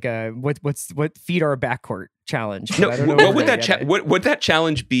want like a what feed our backcourt challenge. No, I don't know what would that what would that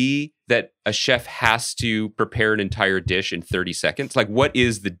challenge be? That a chef has to prepare an entire dish in 30 seconds? Like what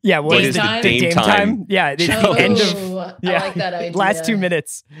is the what is the Dame time? Yeah, the end of I like that idea. Last 2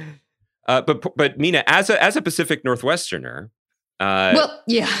 minutes. But Mina, as a Pacific Northwesterner,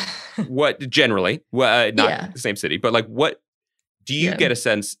 what generally, not the same city, but like what do you get a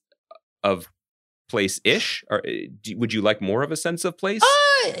sense of place-ish? Or would you like more of a sense of place?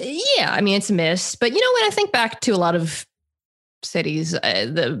 Yeah, I mean, it's a miss. But, when I think back to a lot of cities,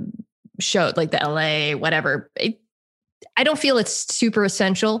 the show, like the LA, whatever, I don't feel it's super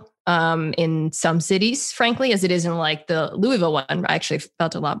essential in some cities, frankly, as it is in like the Louisville one. I actually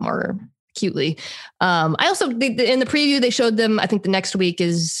felt a lot more acutely. I also, in the preview, they showed them, I think the next week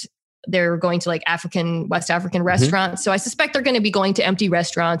they're going to like West African restaurants. So I suspect they're going to be going to empty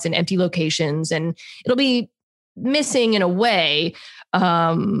restaurants and empty locations, and it'll be missing in a way.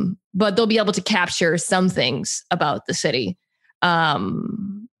 But they'll be able to capture some things about the city.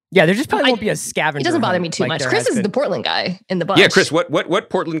 Yeah, there just probably won't be a scavenger. It doesn't bother me too much. Chris is the Portland guy in the bunch. Yeah, Chris, what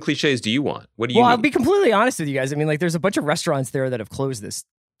Portland cliches do you want? What do you Well, need? I'll be completely honest with you guys. I mean, like there's a bunch of restaurants there that have closed this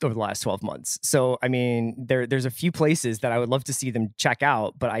over the last 12 months. So, I mean, there's a few places that I would love to see them check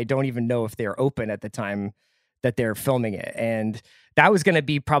out, but I don't even know if they're open at the time that they're filming it. And that was going to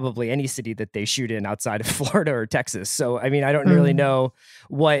be probably any city that they shoot in outside of Florida or Texas. So, I mean, I don't really know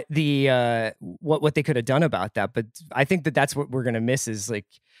what the what they could have done about that. But I think that's what we're going to miss is like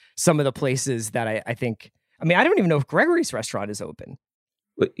some of the places that I think, I mean, I don't even know if Gregory's restaurant is open.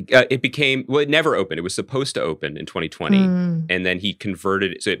 It never opened. It was supposed to open in 2020, and then he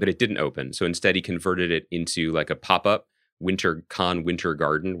converted it, but it didn't open. So instead, he converted it into like a pop-up winter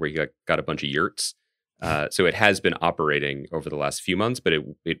garden where he got a bunch of yurts. So it has been operating over the last few months, but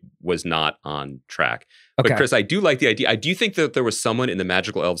it was not on track. Okay. But Chris, I do like the idea. I do think that there was someone in the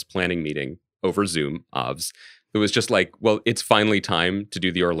Magical Elves planning meeting over Zoom, OVS, it was just like, well, it's finally time to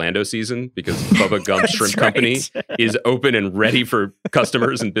do the Orlando season because Bubba Gump's Shrimp Company is open and ready for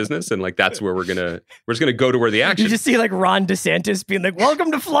customers and business, and like that's where we're just gonna go to where the action. You just see like Ron DeSantis being like, "Welcome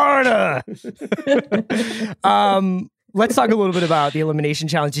to Florida." Let's talk a little bit about the elimination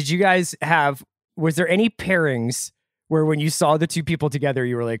challenge. Did you guys was there any pairings where when you saw the two people together,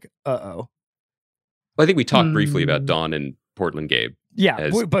 you were like, "Uh-oh"? Well, I think we talked briefly about Dawn and Portland Gabe. Yeah,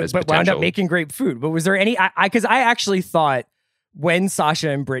 but wound up making great food. But was there any? Because I actually thought when Sasha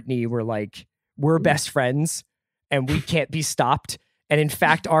and Brittany were like, we're best friends and we can't be stopped. And in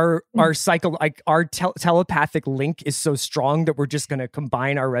fact, our telepathic link is so strong that we're just going to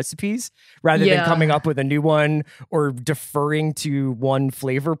combine our recipes rather than coming up with a new one or deferring to one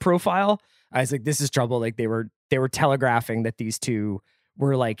flavor profile. I was like, this is trouble. Like they were telegraphing that these two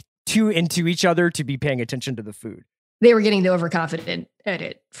were like too into each other to be paying attention to the food. They were getting the overconfident at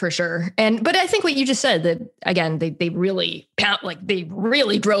it for sure. But I think what you just said, that again, they really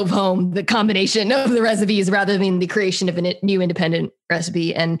drove home the combination of the recipes rather than the creation of a new independent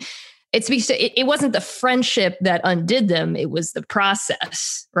recipe. And it wasn't the friendship that undid them. It was the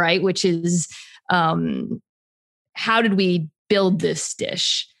process, right? Which is, how did we build this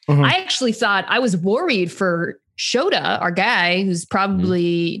dish? Mm-hmm. I actually thought I was worried for Shota, our guy, who's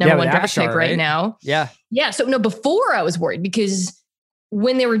probably number one draft pick right now. Yeah. Yeah. So before I was worried because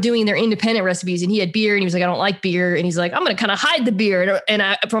when they were doing their independent recipes and he had beer and he was like, I don't like beer. And he's like, I'm going to kind of hide the beer.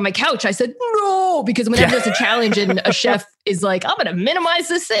 And from my couch, I said, no, because whenever there's a challenge and a chef is like, I'm going to minimize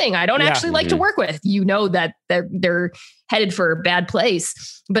this thing I don't actually like to work with, that they're headed for a bad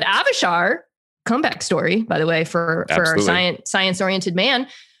place. But Avishar, comeback story, by the way, for our science oriented man,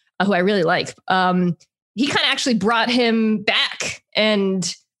 who I really like. He kind of actually brought him back.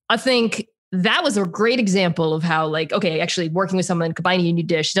 And I think that was a great example of how actually working with someone, combining a new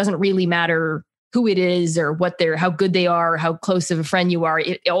dish, doesn't really matter who it is or how good they are, how close of a friend you are.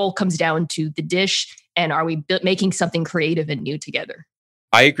 It all comes down to the dish. And are we making something creative and new together?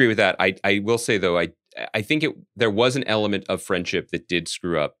 I agree with that. I will say though, I think there was an element of friendship that did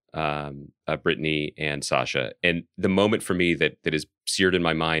screw up Brittany and Sasha. And the moment for me that is seared in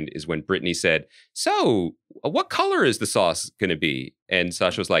my mind is when Brittany said, "So, what color is the sauce going to be?" And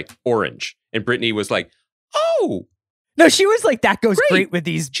Sasha was like, "Orange." And Brittany was like, "Oh." No, she was like, "That goes great with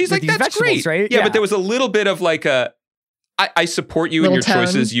these." She's with like, these "That's vegetables, great." right? Yeah, but there was a little bit of like I support you in your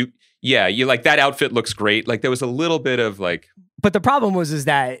choices. You like that outfit looks great. Like there was a little bit of like. But the problem is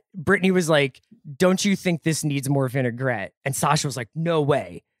that Brittany was like, "Don't you think this needs more vinaigrette?" And Sasha was like, "No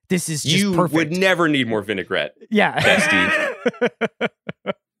way. This is just perfect. You would never need more vinaigrette." Yeah.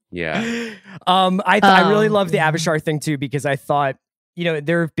 Bestie. Yeah. I really love the Avishar thing too, because I thought,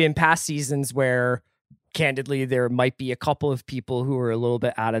 there have been past seasons where candidly there might be a couple of people who are a little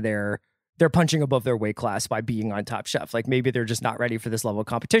bit out of they're punching above their weight class by being on Top Chef. Like maybe they're just not ready for this level of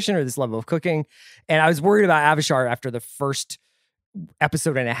competition or this level of cooking. And I was worried about Avishar after the first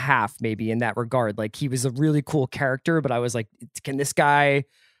episode and a half, maybe in that regard. Like he was a really cool character, but I was like, can this guy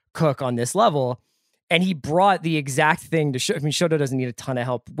cook on this level? And he brought the exact thing to Shota doesn't need a ton of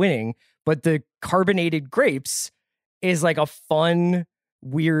help winning, but the carbonated grapes is like a fun,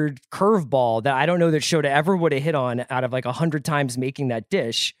 weird curveball that I don't know that Shota ever would have hit on out of like 100 times making that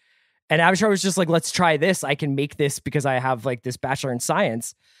dish. And Avishar was just like, let's try this. I can make this because I have like this bachelor in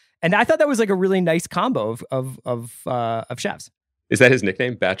science. And I thought that was like a really nice combo of chefs. Is that his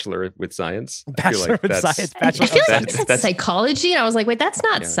nickname? Bachelor with Science? Bachelor with Science. I feel like that's psychology. And I was like, wait, that's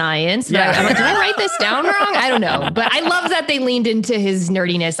not science. But I'm like, did I write this down wrong? I don't know. But I love that they leaned into his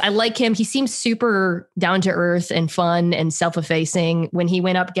nerdiness. I like him. He seems super down to earth and fun and self-effacing. When he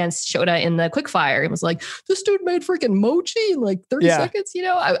went up against Shota in the quickfire, it was like, this dude made freaking mochi in like 30 seconds.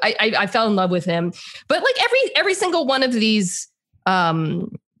 I fell in love with him. But like every single one of these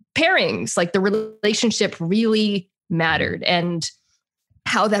pairings, like the relationship really mattered. And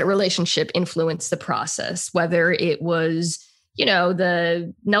how that relationship influenced the process, whether it was,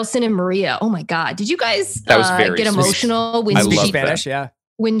 the Nelson and Maria. Oh my God. Did you guys get emotional when speaking Spanish? Yeah.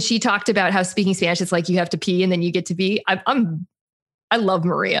 When she talked about how speaking Spanish, it's like you have to pee and then you get to be. I love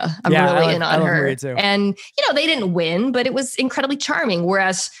Maria. I'm really in on her. Maria too. And, they didn't win, but it was incredibly charming.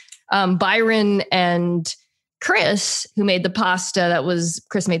 Whereas Byron and Chris, who made the pasta,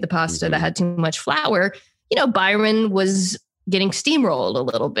 Chris made the pasta that had too much flour. Byron was getting steamrolled a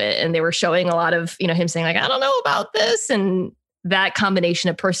little bit, and they were showing a lot of, him saying like, I don't know about this. And that combination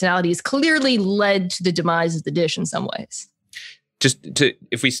of personalities clearly led to the demise of the dish in some ways.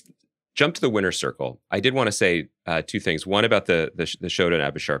 If we jump to the winner's circle, I did want to say two things. One about the Shota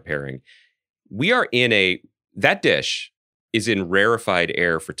and Avishar pairing. We are that dish is in rarefied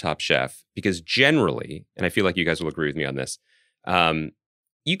air for Top Chef because generally, and I feel like you guys will agree with me on this,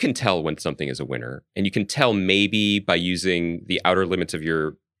 you can tell when something is a winner, and you can tell maybe by using the outer limits of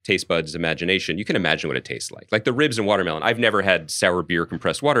your taste buds' imagination. You can imagine what it tastes like. Like the ribs and watermelon. I've never had sour beer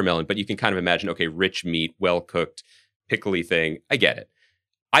compressed watermelon, but you can kind of imagine, okay, rich meat, well cooked, pickly thing. I get it.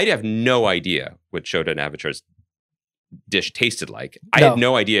 I have no idea what Shota and Avichar's dish tasted like. I had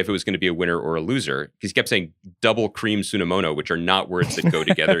no idea if it was going to be a winner or a loser because he kept saying double cream sunamono, which are not words that go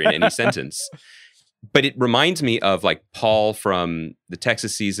together in any sentence. But it reminds me of like Paul from the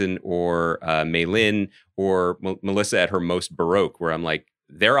Texas season or Maylin or Melissa at her most Baroque, where I'm like,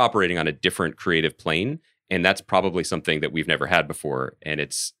 they're operating on a different creative plane. And that's probably something that we've never had before. And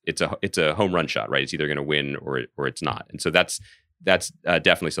it's a home run shot, right? It's either going to win or it's not. And so that's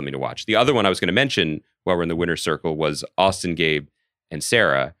definitely something to watch. The other one I was going to mention while we're in the winner's circle was Austin, Gabe, and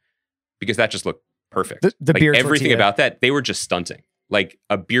Sarah, because that just looked perfect. The beer everything tortilla. about that, they were just stunting. Like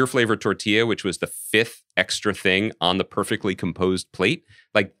a beer flavored tortilla, which was the fifth extra thing on the perfectly composed plate.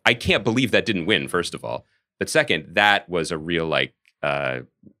 Like, I can't believe that didn't win, first of all. But second, that was a real, like,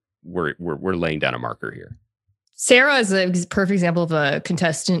 we're laying down a marker here. Sarah is a perfect example of a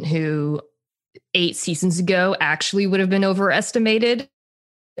contestant who 8 seasons ago actually would have been underestimated,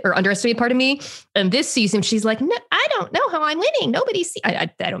 pardon me. And this season, she's like, no, I don't know how I'm winning. Nobody see. I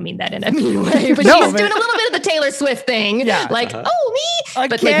don't mean that in a mean way, but she's doing a little bit of the Taylor Swift thing. Yeah. Like, oh, me.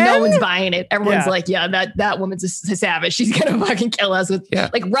 But like, no one's buying it. Everyone's like, yeah, that woman's a savage. She's going to fucking kill us with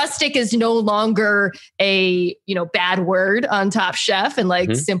like rustic is no longer a, bad word on Top Chef and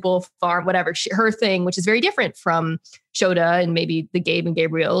like simple farm, whatever. Her thing, which is very different from Shota and maybe the Gabe and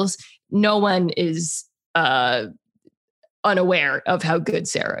Gabriel's. No one is, unaware of how good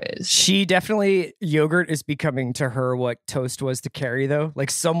Sarah is. She definitely, yogurt is becoming to her what toast was to Carrie, though.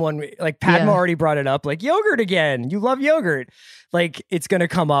 Like someone, like Padma already brought it up, like yogurt again. You love yogurt. Like it's going to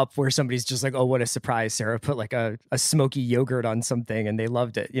come up where somebody's just like, oh, what a surprise. Sarah put like a smoky yogurt on something and they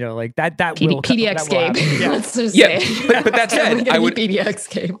loved it. You know, like that will PDX game. Yeah. Let's just say. But that said, I would PDX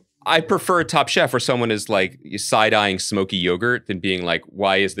game. I prefer Top Chef where someone is like side-eyeing smoky yogurt than being like,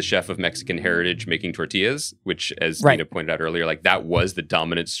 why is the chef of Mexican heritage making tortillas? Which, as Mina pointed out earlier, like that was the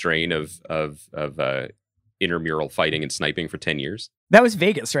dominant strain of intramural fighting and sniping for 10 years. That was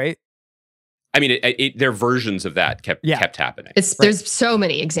Vegas, right? I mean, their versions of that kept happening. There's so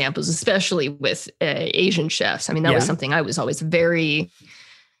many examples, especially with Asian chefs. I mean, that was something I was always very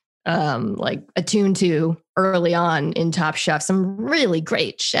like attuned to early on in Top Chef. Some really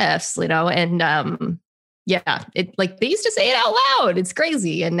great chefs, you know, and it like they used to say it out loud. It's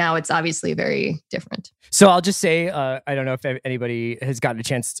crazy, and now it's obviously very different. So I'll just say, I don't know if anybody has gotten a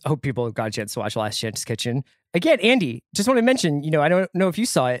chance. I hope people have got a chance to watch Last Chance Kitchen again. Andy, just want to mention, you know, I don't know if you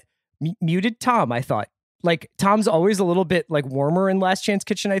saw it. Muted Tom, I thought. Like Tom's always a little bit like warmer in Last Chance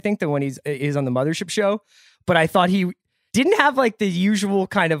Kitchen, I think, than when he's on the Mothership show. But I thought he didn't have like the usual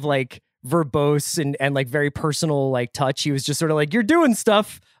kind of like verbose and like very personal like touch. He was just sort of like, you're doing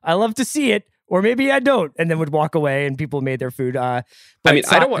stuff. I love to see it. Or maybe I don't. And then would walk away and people made their food. But I mean,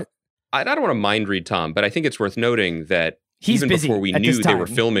 I don't want to mind read Tom, but I think it's worth noting that even before we knew they were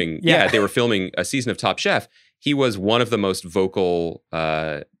filming, they were filming a season of Top Chef, he was one of the most vocal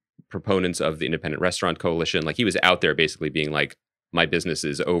proponents of the Independent Restaurant Coalition. Like he was out there basically being like, my business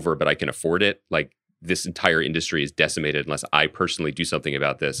is over, but I can afford it. Like this entire industry is decimated unless I personally do something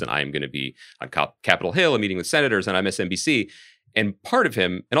about this. And I'm going to be on Capitol Hill and meeting with senators on MSNBC. And part of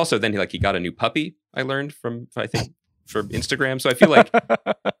him, and also then he got a new puppy, I learned from Instagram. So I feel like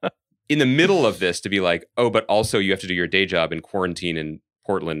in the middle of this to be like, oh, but also you have to do your day job in quarantine in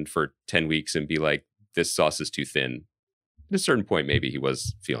Portland for 10 weeks and be like, this sauce is too thin. At a certain point, maybe he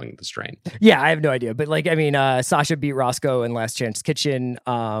was feeling the strain. Yeah, I have no idea. But like, I mean, Sasha beat Roscoe in Last Chance Kitchen,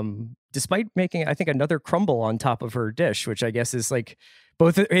 despite making, I think, another crumble on top of her dish, which I guess is like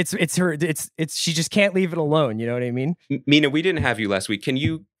both. It's she just can't leave it alone. You know what I mean? Mina, we didn't have you last week. Can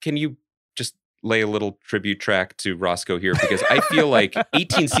you just lay a little tribute track to Roscoe here? Because I feel like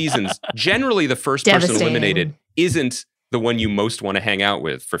 18 seasons, generally the first person eliminated isn't the one you most want to hang out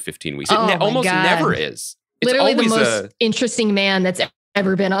with for 15 weeks. It almost never is. It's literally the most interesting man that's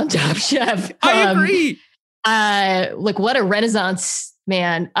ever been on Top Chef. I agree. Look, what a renaissance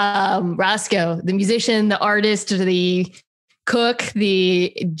man. Roscoe, the musician, the artist, the cook,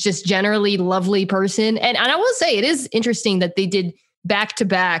 the just generally lovely person. And I will say it is interesting that they did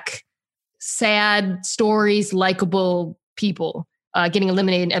back-to-back sad stories, likable people getting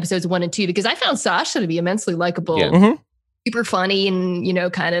eliminated in episodes 1 and 2, because I found Sasha to be immensely likable. Yeah. Mm-hmm. Super funny and, you know,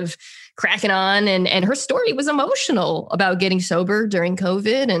 kind of cracking on. And her story was emotional about getting sober during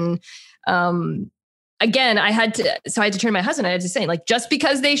COVID. And again, I had to turn to my husband. I had to say, like, just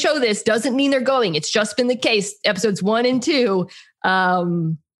because they show this doesn't mean they're going. It's just been the case. Episodes 1 and 2.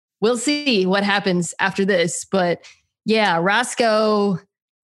 We'll see what happens after this. But yeah, Roscoe,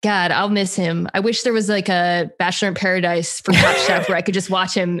 God, I'll miss him. I wish there was like a Bachelor in Paradise for Top Chef where I could just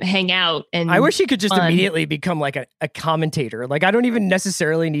watch him hang out. And I wish he could just immediately become like a commentator. Like, I don't even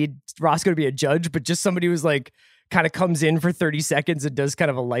necessarily need Roscoe to be a judge, but just somebody who's like kind of comes in for 30 seconds and does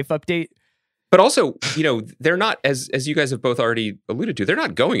kind of a life update. But also, you know, they're not, as you guys have both already alluded to, they're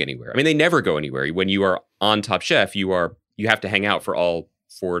not going anywhere. I mean, they never go anywhere. When you are on Top Chef, you have to hang out for all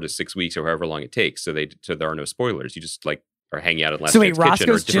 4 to 6 weeks or however long it takes. So there are no spoilers. You just like are hanging out in Last Chance Kitchen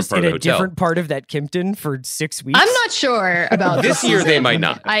or a different part of the hotel. So wait, Roscoe's just in a different part of that Kimpton for 6 weeks? I'm not sure about this year. They might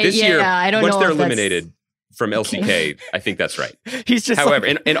not. This year, I don't know. Once they're eliminated from LCK, I think that's right. He's just. However,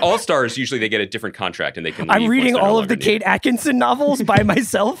 in All Stars, usually they get a different contract and they can. I'm reading all of the Kate Atkinson novels by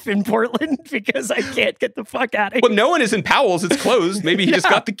myself in Portland because I can't get the fuck out of here. Well, no one is in Powell's. It's closed. Maybe he just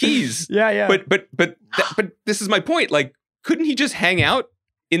got the keys. Yeah. But this is my point. Like, couldn't he just hang out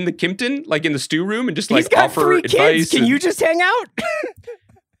in the Kimpton, like in the stew room, and just like offer advice? Can you just hang out?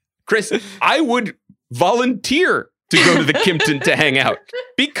 Chris, I would volunteer to go to the Kimpton to hang out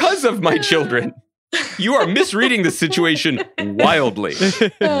because of my children. You are misreading the situation wildly.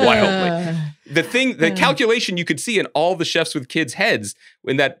 The calculation you could see in all the chefs with kids' heads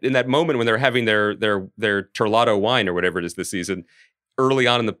in that moment when they're having their Terlato wine or whatever it is this season. Early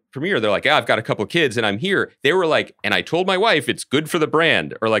on in the premiere, they're like, I've got a couple of kids and I'm here. They were like, and I told my wife it's good for the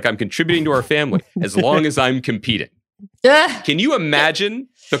brand, or like, I'm contributing to our family as long as I'm competing. Can you imagine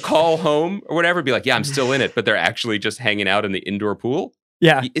the call home or whatever? Be like, yeah, I'm still in it, but they're actually just hanging out in the indoor pool.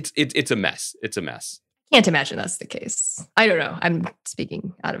 Yeah. It's a mess. It's a mess. Can't imagine that's the case. I don't know. I'm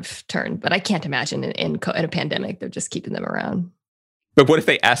speaking out of turn, but I can't imagine in a pandemic they're just keeping them around. But what if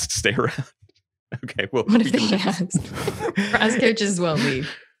they ask to stay around? Okay, well. What if they ask? As coaches won't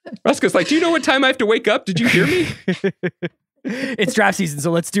leave. Roscoe's like, do you know what time I have to wake up? Did you hear me? It's draft season,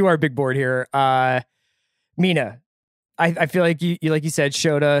 so let's do our big board here. Mina, I feel like you like you said,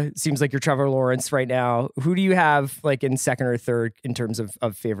 Shota seems like you're Trevor Lawrence right now. Who do you have like in second or third in terms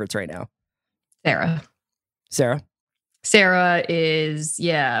of favorites right now? Sarah is,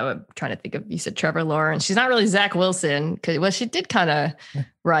 I'm trying to think of, you said Trevor Lawrence. She's not really Zach Wilson, because she did kind of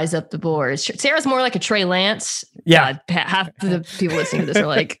rise up the board. Sarah's more like a Trey Lance. Yeah. Half of the people listening to this are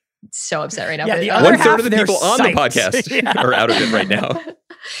like so upset right now. Yeah, but, the other one third half, of the people on psyched. the podcast are out of it right now.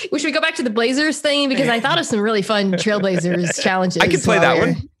 Should we go back to the Blazers thing? Because I thought of some really fun Trailblazers challenges. I could play that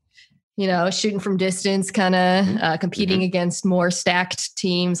one. Shooting from distance, kind of competing against more stacked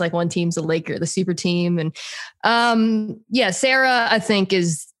teams. Like one team's the super team. And Sarah, I think,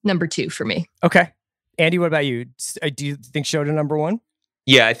 is number 2 for me. Okay. Andy, what about you? Do you think Shota number 1?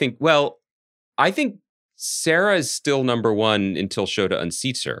 Yeah, I think Sarah is still number 1 until Shota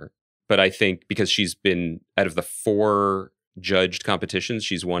unseats her. But I think because she's been, out of the 4 judged competitions,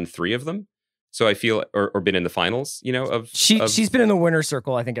 she's won 3 of them. So I feel, or been in the finals, she's been in the winner's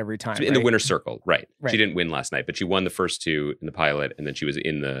circle, I think, every time. In the winner's circle, right. She didn't win last night, but she won the first 2 in the pilot, and then she was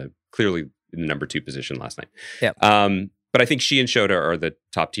clearly in the number 2 position last night. Yeah. But I think she and Shota are the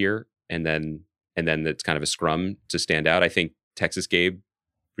top tier, and then it's kind of a scrum to stand out. I think Texas Gabe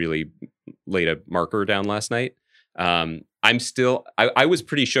really laid a marker down last night. I was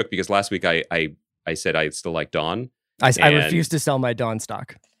pretty shook because last week I said I still like Dawn. I refused to sell my Dawn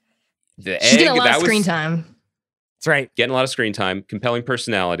stock. She did a lot of screen time. That's right. Getting a lot of screen time, compelling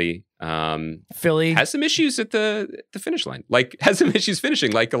personality. Philly has some issues at the finish line. Like, has some issues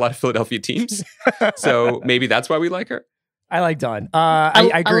finishing, like a lot of Philadelphia teams. So maybe that's why we like her. I like Dawn.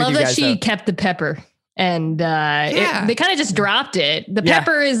 I agree I love with you that guys, she though. kept the pepper. And they kind of just dropped it. The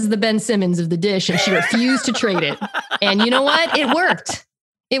pepper is the Ben Simmons of the dish, and she refused to trade it. And you know what? It worked.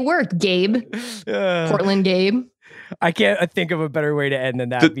 It worked, Gabe. Portland Gabe. I can't think of a better way to end than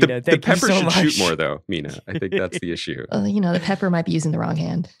that, Mina. The pepper you so should much. shoot more, though, Mina. I think that's the issue. The pepper might be using the wrong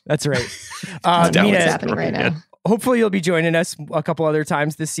hand. That's right. Mina, what's happening right now. Hopefully you'll be joining us a couple other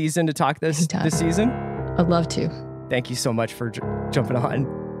times this season to talk this season. I'd love to. Thank you so much for jumping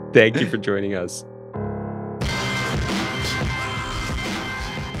on. Thank you for joining us.